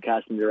somebody, a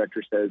casting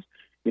director says,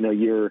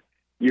 you're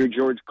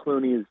George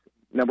Clooney's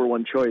number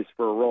one choice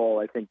for a role,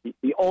 I think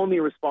the only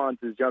response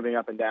is jumping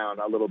up and down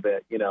a little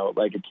bit,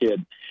 like a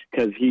kid,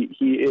 because he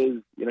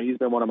is, he's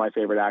been one of my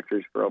favorite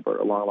actors for over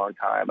a long, long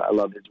time. I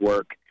love his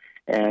work,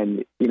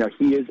 and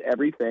he is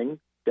everything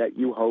that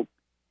you hope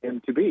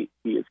him to be.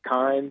 He is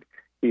kind,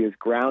 he is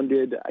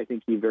grounded. I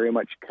think he very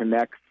much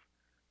connects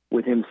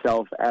with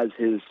himself as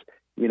his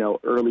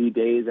early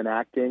days in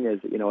acting, as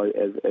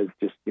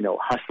just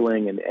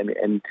hustling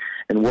and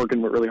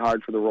working really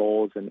hard for the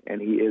roles, and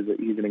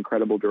he's an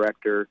incredible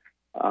director.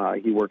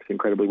 He works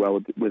incredibly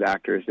well with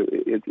actors.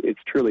 It's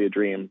truly a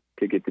dream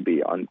to get to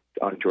be on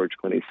George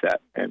Clooney's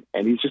set, and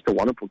he's just a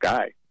wonderful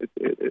guy.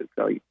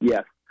 So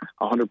yes,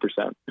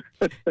 100%.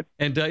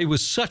 And it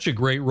was such a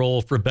great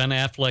role for Ben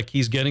Affleck.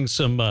 He's getting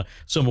some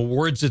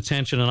awards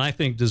attention, and I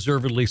think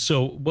deservedly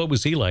so. What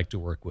was he like to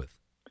work with?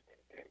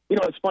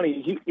 It's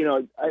funny.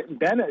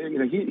 Ben.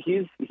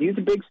 He's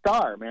a big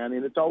star, man,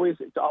 and it's always,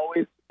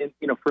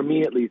 for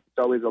me at least, it's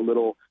always a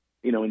little,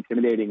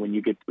 intimidating when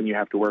you get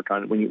to work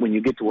on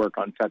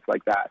sets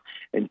like that,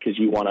 and because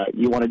you want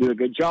to do a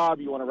good job,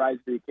 you want to rise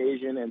to the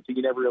occasion, and so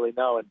you never really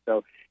know. And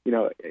so,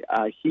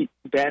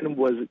 Ben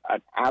was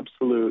an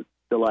absolute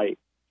delight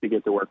to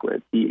get to work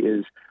with. He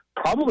is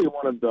probably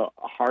one of the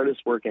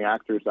hardest working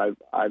actors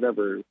I've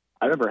ever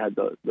had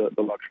the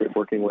luxury of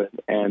working with,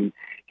 and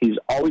he's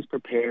always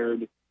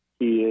prepared.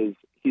 He's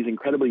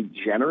incredibly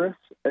generous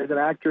as an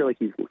actor. Like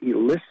he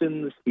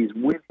listens, he's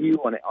with you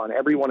on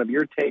every one of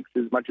your takes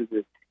as much as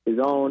his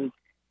own,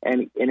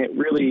 and it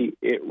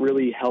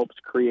really helps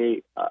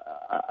create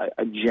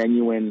a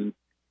genuine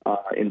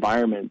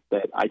environment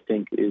that I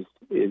think is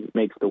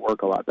makes the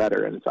work a lot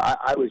better. And so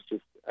I was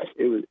just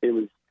it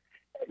was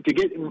to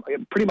get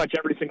pretty much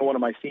every single one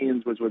of my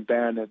scenes was with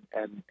Ben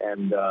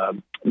and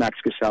Max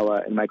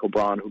Casella and Michael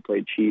Braun, who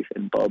played Chief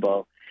and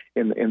Bobo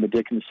in the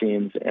Dickens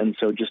scenes. And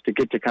so just to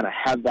get to kind of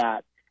have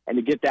that and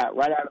to get that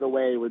right out of the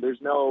way, where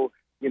there's no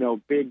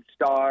big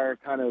star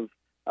kind of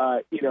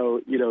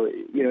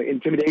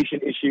intimidation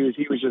issues.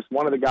 He was just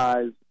one of the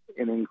guys,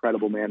 an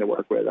incredible man to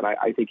work with, and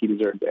I think he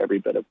deserved every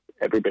bit of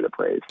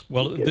praise.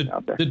 Well,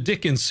 the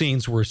Dickens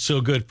scenes were so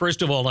good.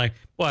 First of all, I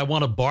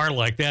want a bar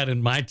like that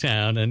in my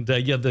town, and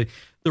the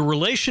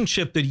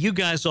relationship that you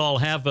guys all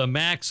have,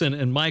 Max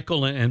and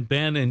Michael and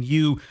Ben and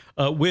you,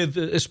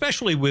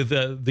 especially with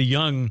the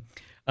young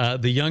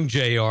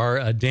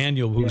JR,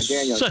 Daniel,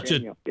 who's such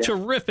a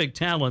terrific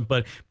talent.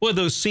 But boy,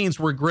 those scenes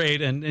were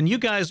great, and you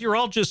guys, you're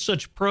all just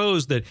such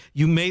pros that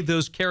you made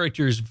those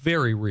characters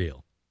very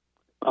real.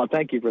 Oh,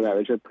 thank you for that.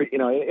 It's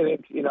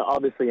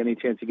obviously any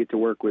chance you get to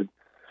work with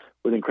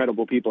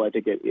incredible people, I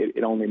think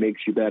it only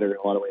makes you better in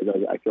a lot of ways.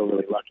 I feel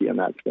really lucky on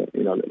that,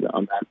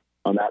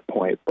 on that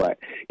point. But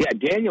yeah,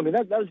 Daniel, I mean,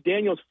 that was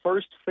Daniel's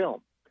first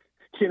film.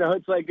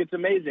 It's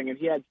amazing, and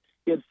he had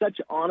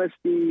such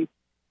honesty.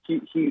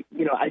 He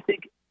I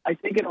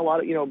think in a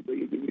lot of,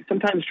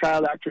 sometimes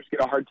child actors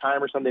get a hard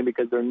time or something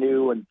because they're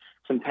new and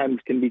sometimes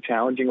can be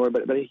challenging,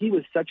 but he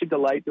was such a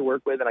delight to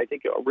work with, and I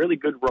think a really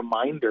good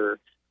reminder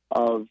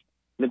of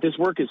that this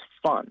work is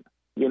fun.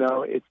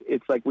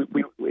 It's like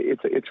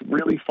it's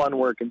really fun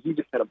work, and he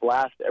just had a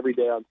blast every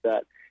day on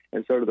set,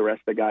 and so do the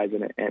rest of the guys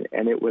in it.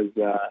 And it was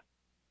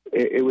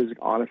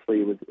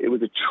honestly it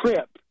was a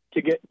trip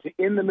to get to,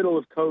 in the middle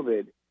of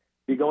COVID,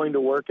 be going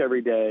to work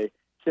every day,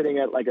 sitting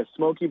at like a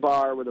smoky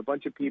bar with a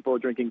bunch of people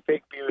drinking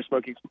fake beer,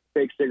 smoking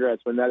fake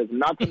cigarettes, when that is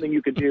not something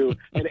you could do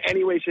in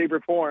any way, shape, or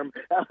form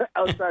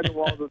outside the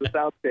walls of the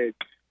soundstage.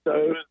 So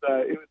it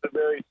was a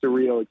very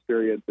surreal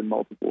experience in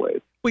multiple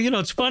ways. Well,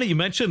 it's funny you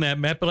mentioned that,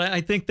 Matt, but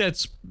I think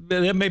that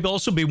may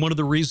also be one of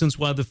the reasons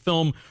why the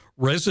film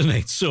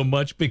resonates so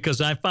much, because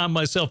I found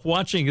myself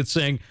watching it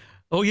saying,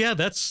 oh, yeah,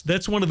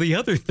 that's one of the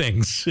other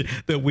things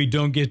that we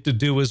don't get to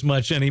do as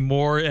much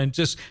anymore. And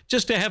just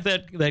to have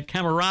that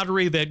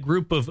camaraderie, that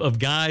group of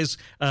guys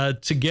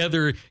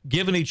together,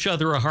 giving each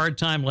other a hard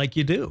time like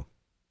you do.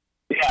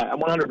 Yeah,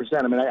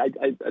 100%. I mean,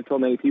 I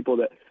told many people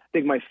that I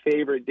think my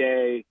favorite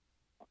day,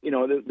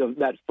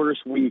 that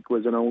first week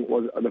was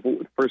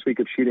the first week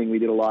of shooting. We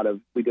did a lot of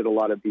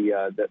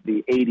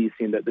the 80s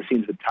scene, the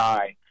scenes with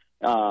Ty.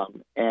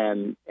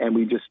 And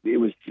it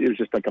was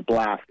just like a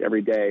blast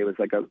every day. It was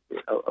like a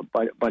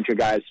bunch of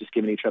guys just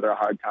giving each other a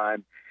hard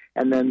time.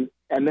 And then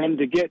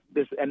to get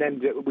this,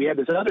 we had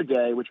this other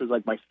day, which was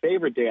like my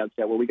favorite day on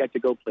set, where we got to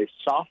go play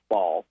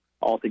softball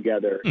all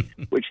together,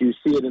 which you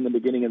see it in the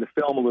beginning of the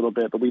film a little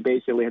bit, but we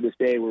basically had this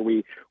day where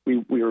we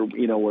were,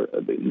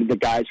 the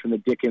guys from the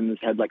Dickens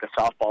had like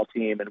a softball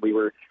team, and we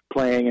were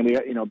playing, and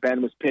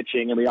Ben was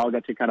pitching, and we all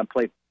got to kind of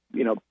play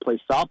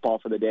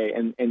softball for the day.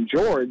 And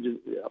George,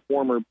 a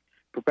former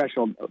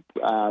professional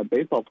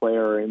baseball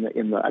player in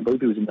the I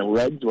believe he was in the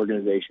Reds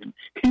organization.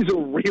 He's a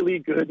really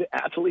good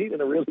athlete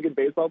and a really good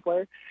baseball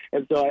player.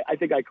 And so I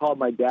think I called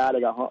my dad.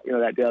 I got home,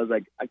 that day. I was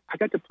like, I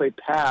got to play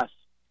pass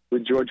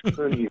with George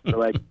Clooney for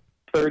like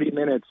 30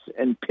 minutes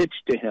and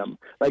pitched to him.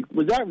 Like,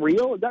 was that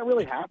real? Did that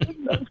really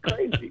happen? That was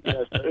crazy. You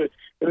know, so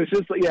it was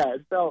just like, yeah,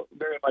 it felt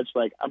very much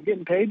like, I'm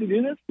getting paid to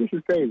do this. This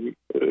is crazy.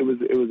 It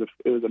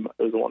was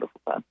a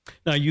wonderful time.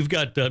 Now you've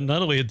got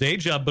not only a day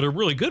job but a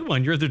really good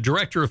one. You're the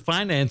director of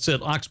finance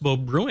at Oxbow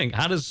Brewing.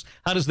 How does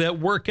that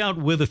work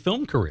out with a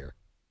film career?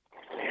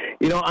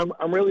 You know,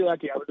 I'm really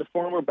lucky. I was a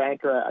former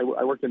banker.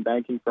 I worked in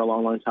banking for a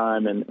long, long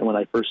time, and when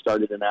I first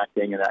started in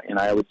acting, and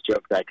I always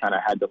joked that I kind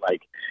of had to,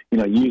 like, you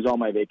know, use all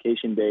my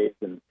vacation days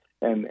and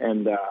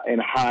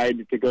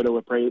hide to go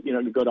to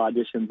to go to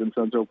auditions and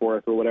so on and so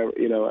forth or whatever,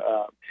 you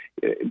know.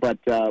 But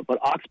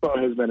Oxbow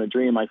has been a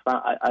dream. I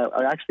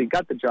actually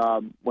got the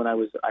job when I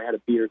had a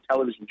beer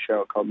television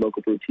show called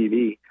Local Brew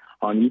TV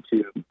on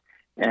YouTube.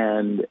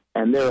 And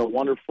they're a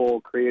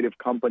wonderful creative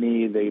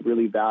company. They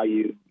really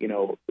value, you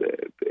know,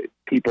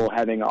 people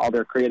having all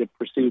their creative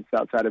pursuits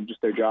outside of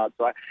just their job.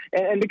 So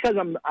because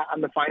I'm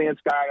the finance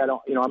guy,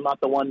 I'm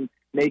not the one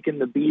making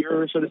the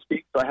beer, so to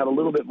speak. So I have a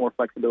little bit more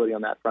flexibility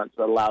on that front.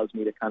 So it allows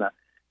me to kind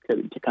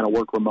of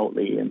work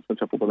remotely and some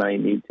stuff when I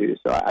need to.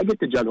 So I get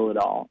to juggle it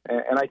all.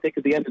 And I think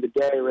at the end of the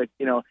day, Rick,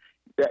 you know,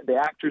 the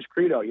actor's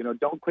credo, you know,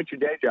 don't quit your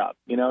day job.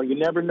 You know, you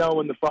never know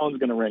when the phone's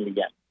going to ring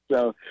again.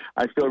 So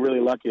I feel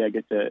really lucky I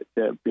get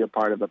to be a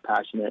part of a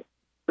passionate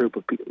group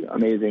of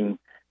amazing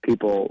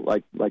people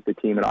like the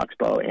team at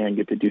Oxbow and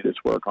get to do this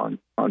work on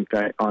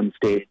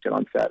stage and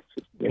on sets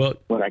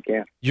when I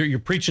can. You're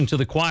preaching to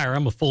the choir.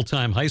 I'm a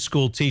full-time high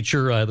school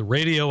teacher. The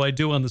radio I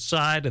do on the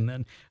side, and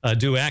then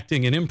do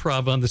acting and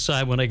improv on the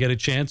side when I get a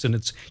chance. And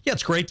it's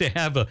great to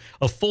have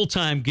a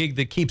full-time gig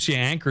that keeps you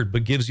anchored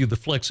but gives you the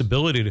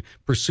flexibility to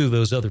pursue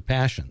those other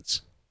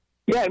passions.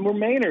 Yeah, and we're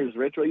Mainers,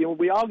 Rich. You know,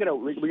 we got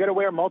to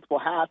wear multiple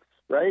hats,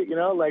 right? You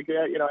know, like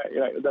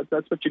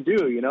that's what you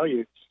do. You know,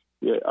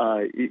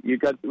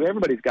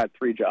 everybody's got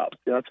three jobs.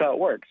 You know, that's how it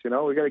works. You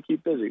know, we got to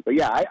keep busy. But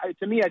yeah,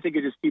 to me, I think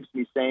it just keeps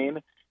me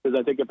sane, because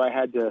I think if I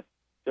had to,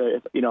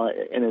 you know,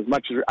 and as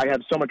much as I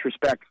have so much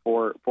respect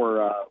for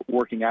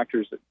working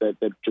actors that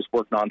just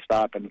work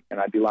nonstop, and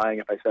I'd be lying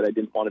if I said I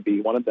didn't want to be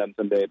one of them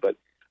someday. But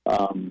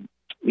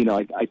you know,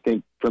 I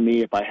think for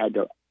me, if I had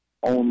to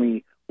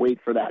only wait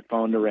for that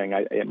phone to ring,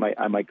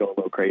 I might go a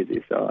little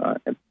crazy. So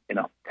you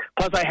know,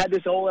 plus I had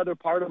this whole other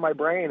part of my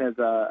brain as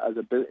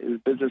a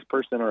business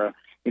person or a,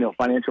 you know,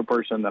 financial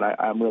person that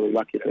I'm really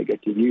lucky that I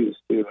get to use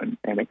too, and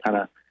it kind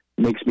of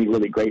makes me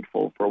really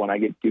grateful for when I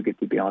get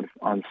to be on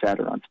set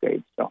or on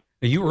stage. So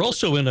you were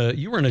also in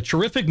a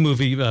terrific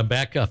movie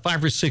back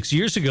 5 or 6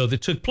 years ago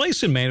that took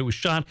place in Maine. It was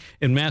shot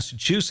in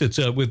Massachusetts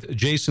with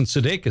Jason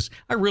Sudeikis.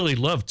 I really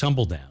loved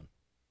Tumbledown.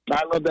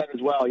 I love that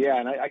as well, yeah.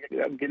 And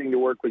I'm getting to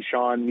work with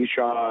Sean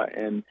Mishaw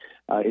and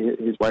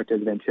his wife,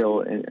 Desmond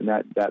Hill, and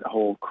that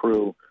whole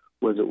crew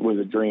was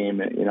a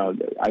dream. You know,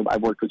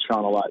 I've worked with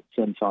Sean a lot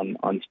since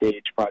on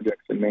stage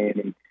projects in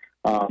Maine,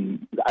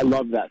 and I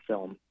love that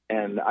film.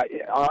 And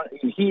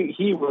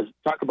he was,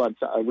 talk about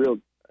a real,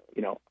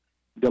 you know,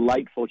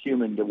 delightful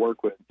human to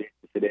work with, Jason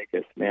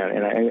Sudeikis, man.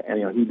 And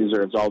you know, he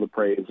deserves all the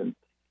praise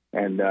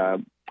and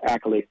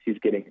accolades he's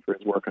getting for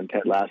his work on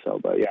Ted Lasso.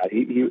 But yeah,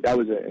 that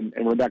was and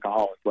Rebecca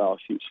Hall as well.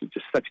 She's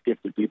just such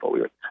gifted people.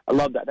 I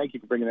love that. Thank you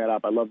for bringing that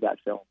up. I love that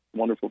film.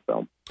 Wonderful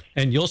film.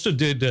 And you also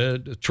did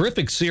a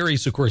terrific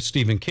series. Of course,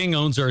 Stephen King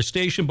owns our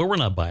station, but we're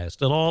not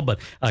biased at all.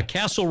 But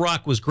Castle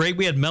Rock was great.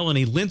 We had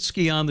Melanie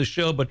Linsky on the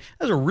show, but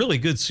that was a really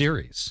good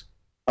series.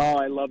 Oh,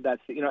 I love that.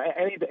 You know,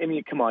 I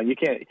mean, come on, you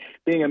can't,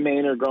 being a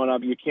Mainer growing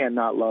up, you can't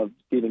not love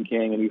Stephen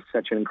King, and he's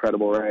such an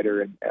incredible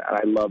writer, and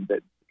I love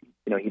that,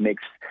 you know,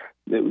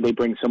 they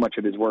bring so much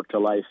of his work to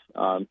life.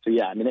 So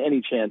yeah, I mean,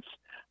 any chance,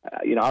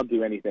 you know, I'll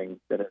do anything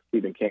that has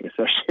Stephen King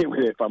associated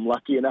with it if I'm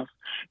lucky enough.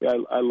 Yeah,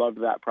 I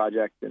loved that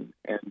project, and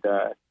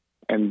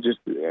just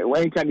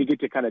anytime you get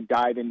to kind of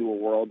dive into a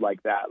world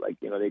like that, like,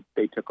 you know,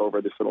 they took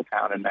over this little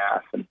town in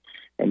Mass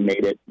and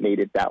made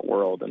it that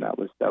world, and that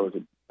was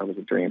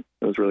a dream.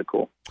 It was really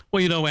cool.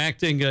 Well, you know,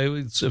 acting,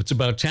 it's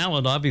about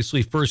talent,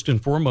 obviously, first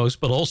and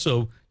foremost, but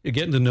also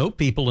getting to know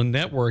people and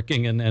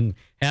networking and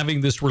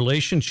having this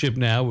relationship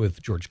now with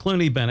George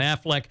Clooney, Ben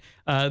Affleck.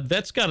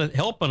 That's got to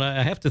help, and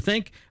I have to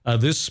think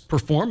this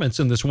performance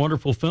in this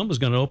wonderful film is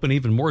going to open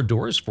even more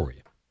doors for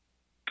you.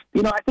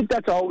 You know, I think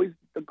that's always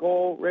the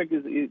goal, Rich, is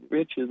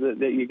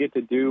that you get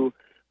to do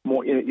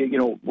more. You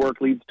know,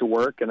 work leads to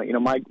work, and you know,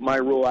 my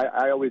rule.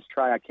 I always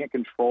try. I can't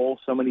control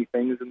so many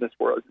things in this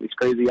world, this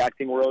crazy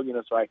acting world. You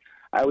know, so I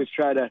always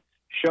try to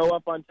show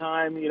up on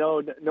time.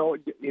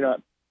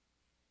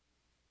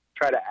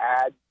 Try to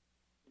add,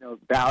 you know,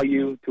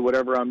 value to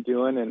whatever I'm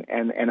doing,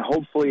 and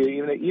hopefully,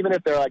 even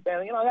if they're like,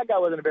 man, you know, that guy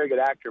wasn't a very good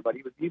actor, but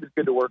he was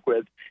good to work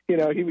with. You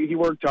know, he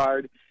worked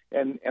hard,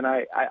 and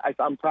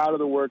I'm proud of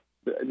the work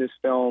in this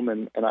film,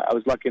 and I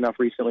was lucky enough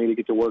recently to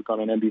get to work on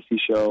an NBC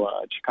show,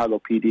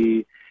 Chicago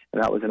PD,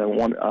 and that was in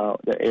one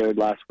that aired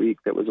last week.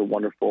 That was a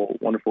wonderful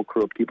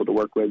crew of people to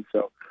work with.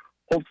 So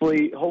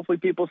hopefully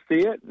people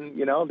see it, and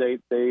you know, they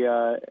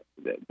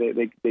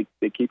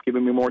keep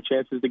giving me more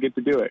chances to get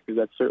to do it, because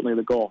that's certainly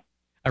the goal.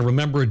 I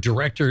remember a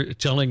director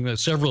telling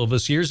several of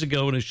us years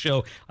ago in a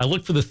show, I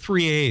look for the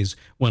 3 A's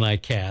when I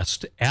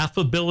cast: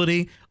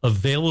 affability,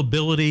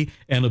 availability,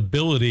 and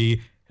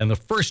ability. And the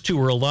first two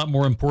are a lot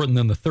more important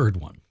than the third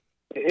one.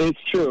 It's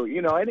true,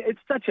 and it's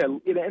such a,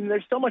 and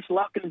there's so much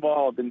luck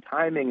involved in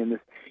timing and this,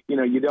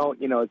 you don't,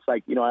 it's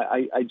like,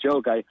 I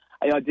joke, I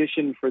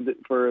auditioned for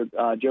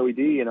Joey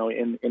D,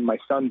 in my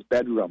son's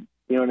bedroom,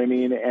 you know what I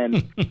mean?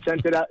 And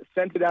sent it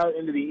out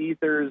into the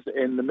ethers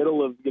in the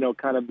middle of,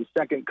 kind of the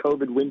second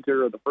COVID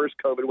winter or the first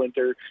COVID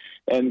winter.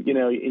 And,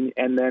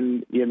 and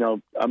then,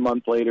 a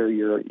month later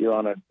you're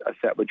on a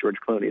set with George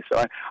Clooney.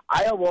 So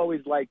I have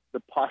always liked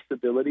the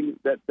possibility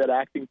that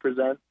acting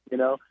presents,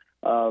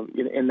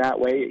 in that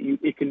way.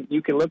 You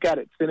can look at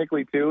it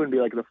cynically too and be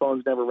like, the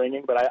phone's never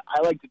ringing, but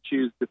I like to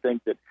choose to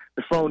think that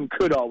the phone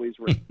could always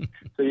ring.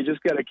 So you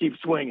just got to keep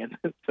swinging.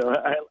 So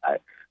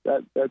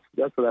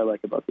that's what I like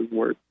about this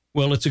work.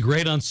 Well, it's a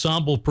great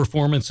ensemble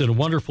performance and a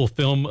wonderful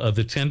film,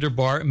 The Tender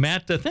Bar.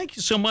 Matt, thank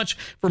you so much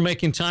for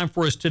making time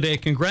for us today.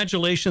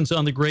 Congratulations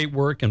on the great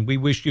work, and we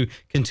wish you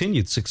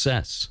continued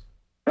success.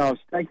 Oh,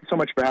 thank you so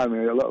much for having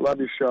me. I love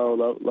your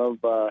show. Love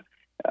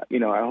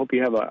I hope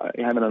you're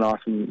having an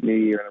awesome New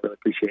Year, and I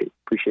really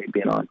appreciate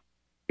being on.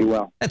 Be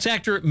well. That's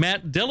actor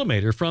Matt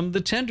Delamater from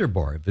The Tender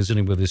Bar,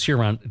 visiting with us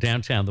here on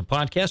Downtown the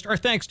Podcast. Our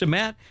thanks to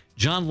Matt,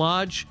 John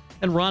Lodge,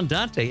 and Ron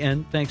Dante,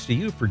 and thanks to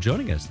you for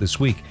joining us this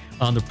week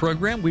on the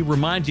program. We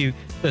remind you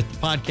that the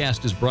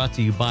podcast is brought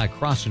to you by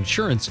Cross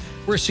Insurance,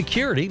 where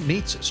security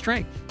meets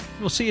strength.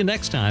 We'll see you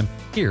next time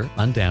here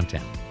on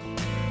Downtown.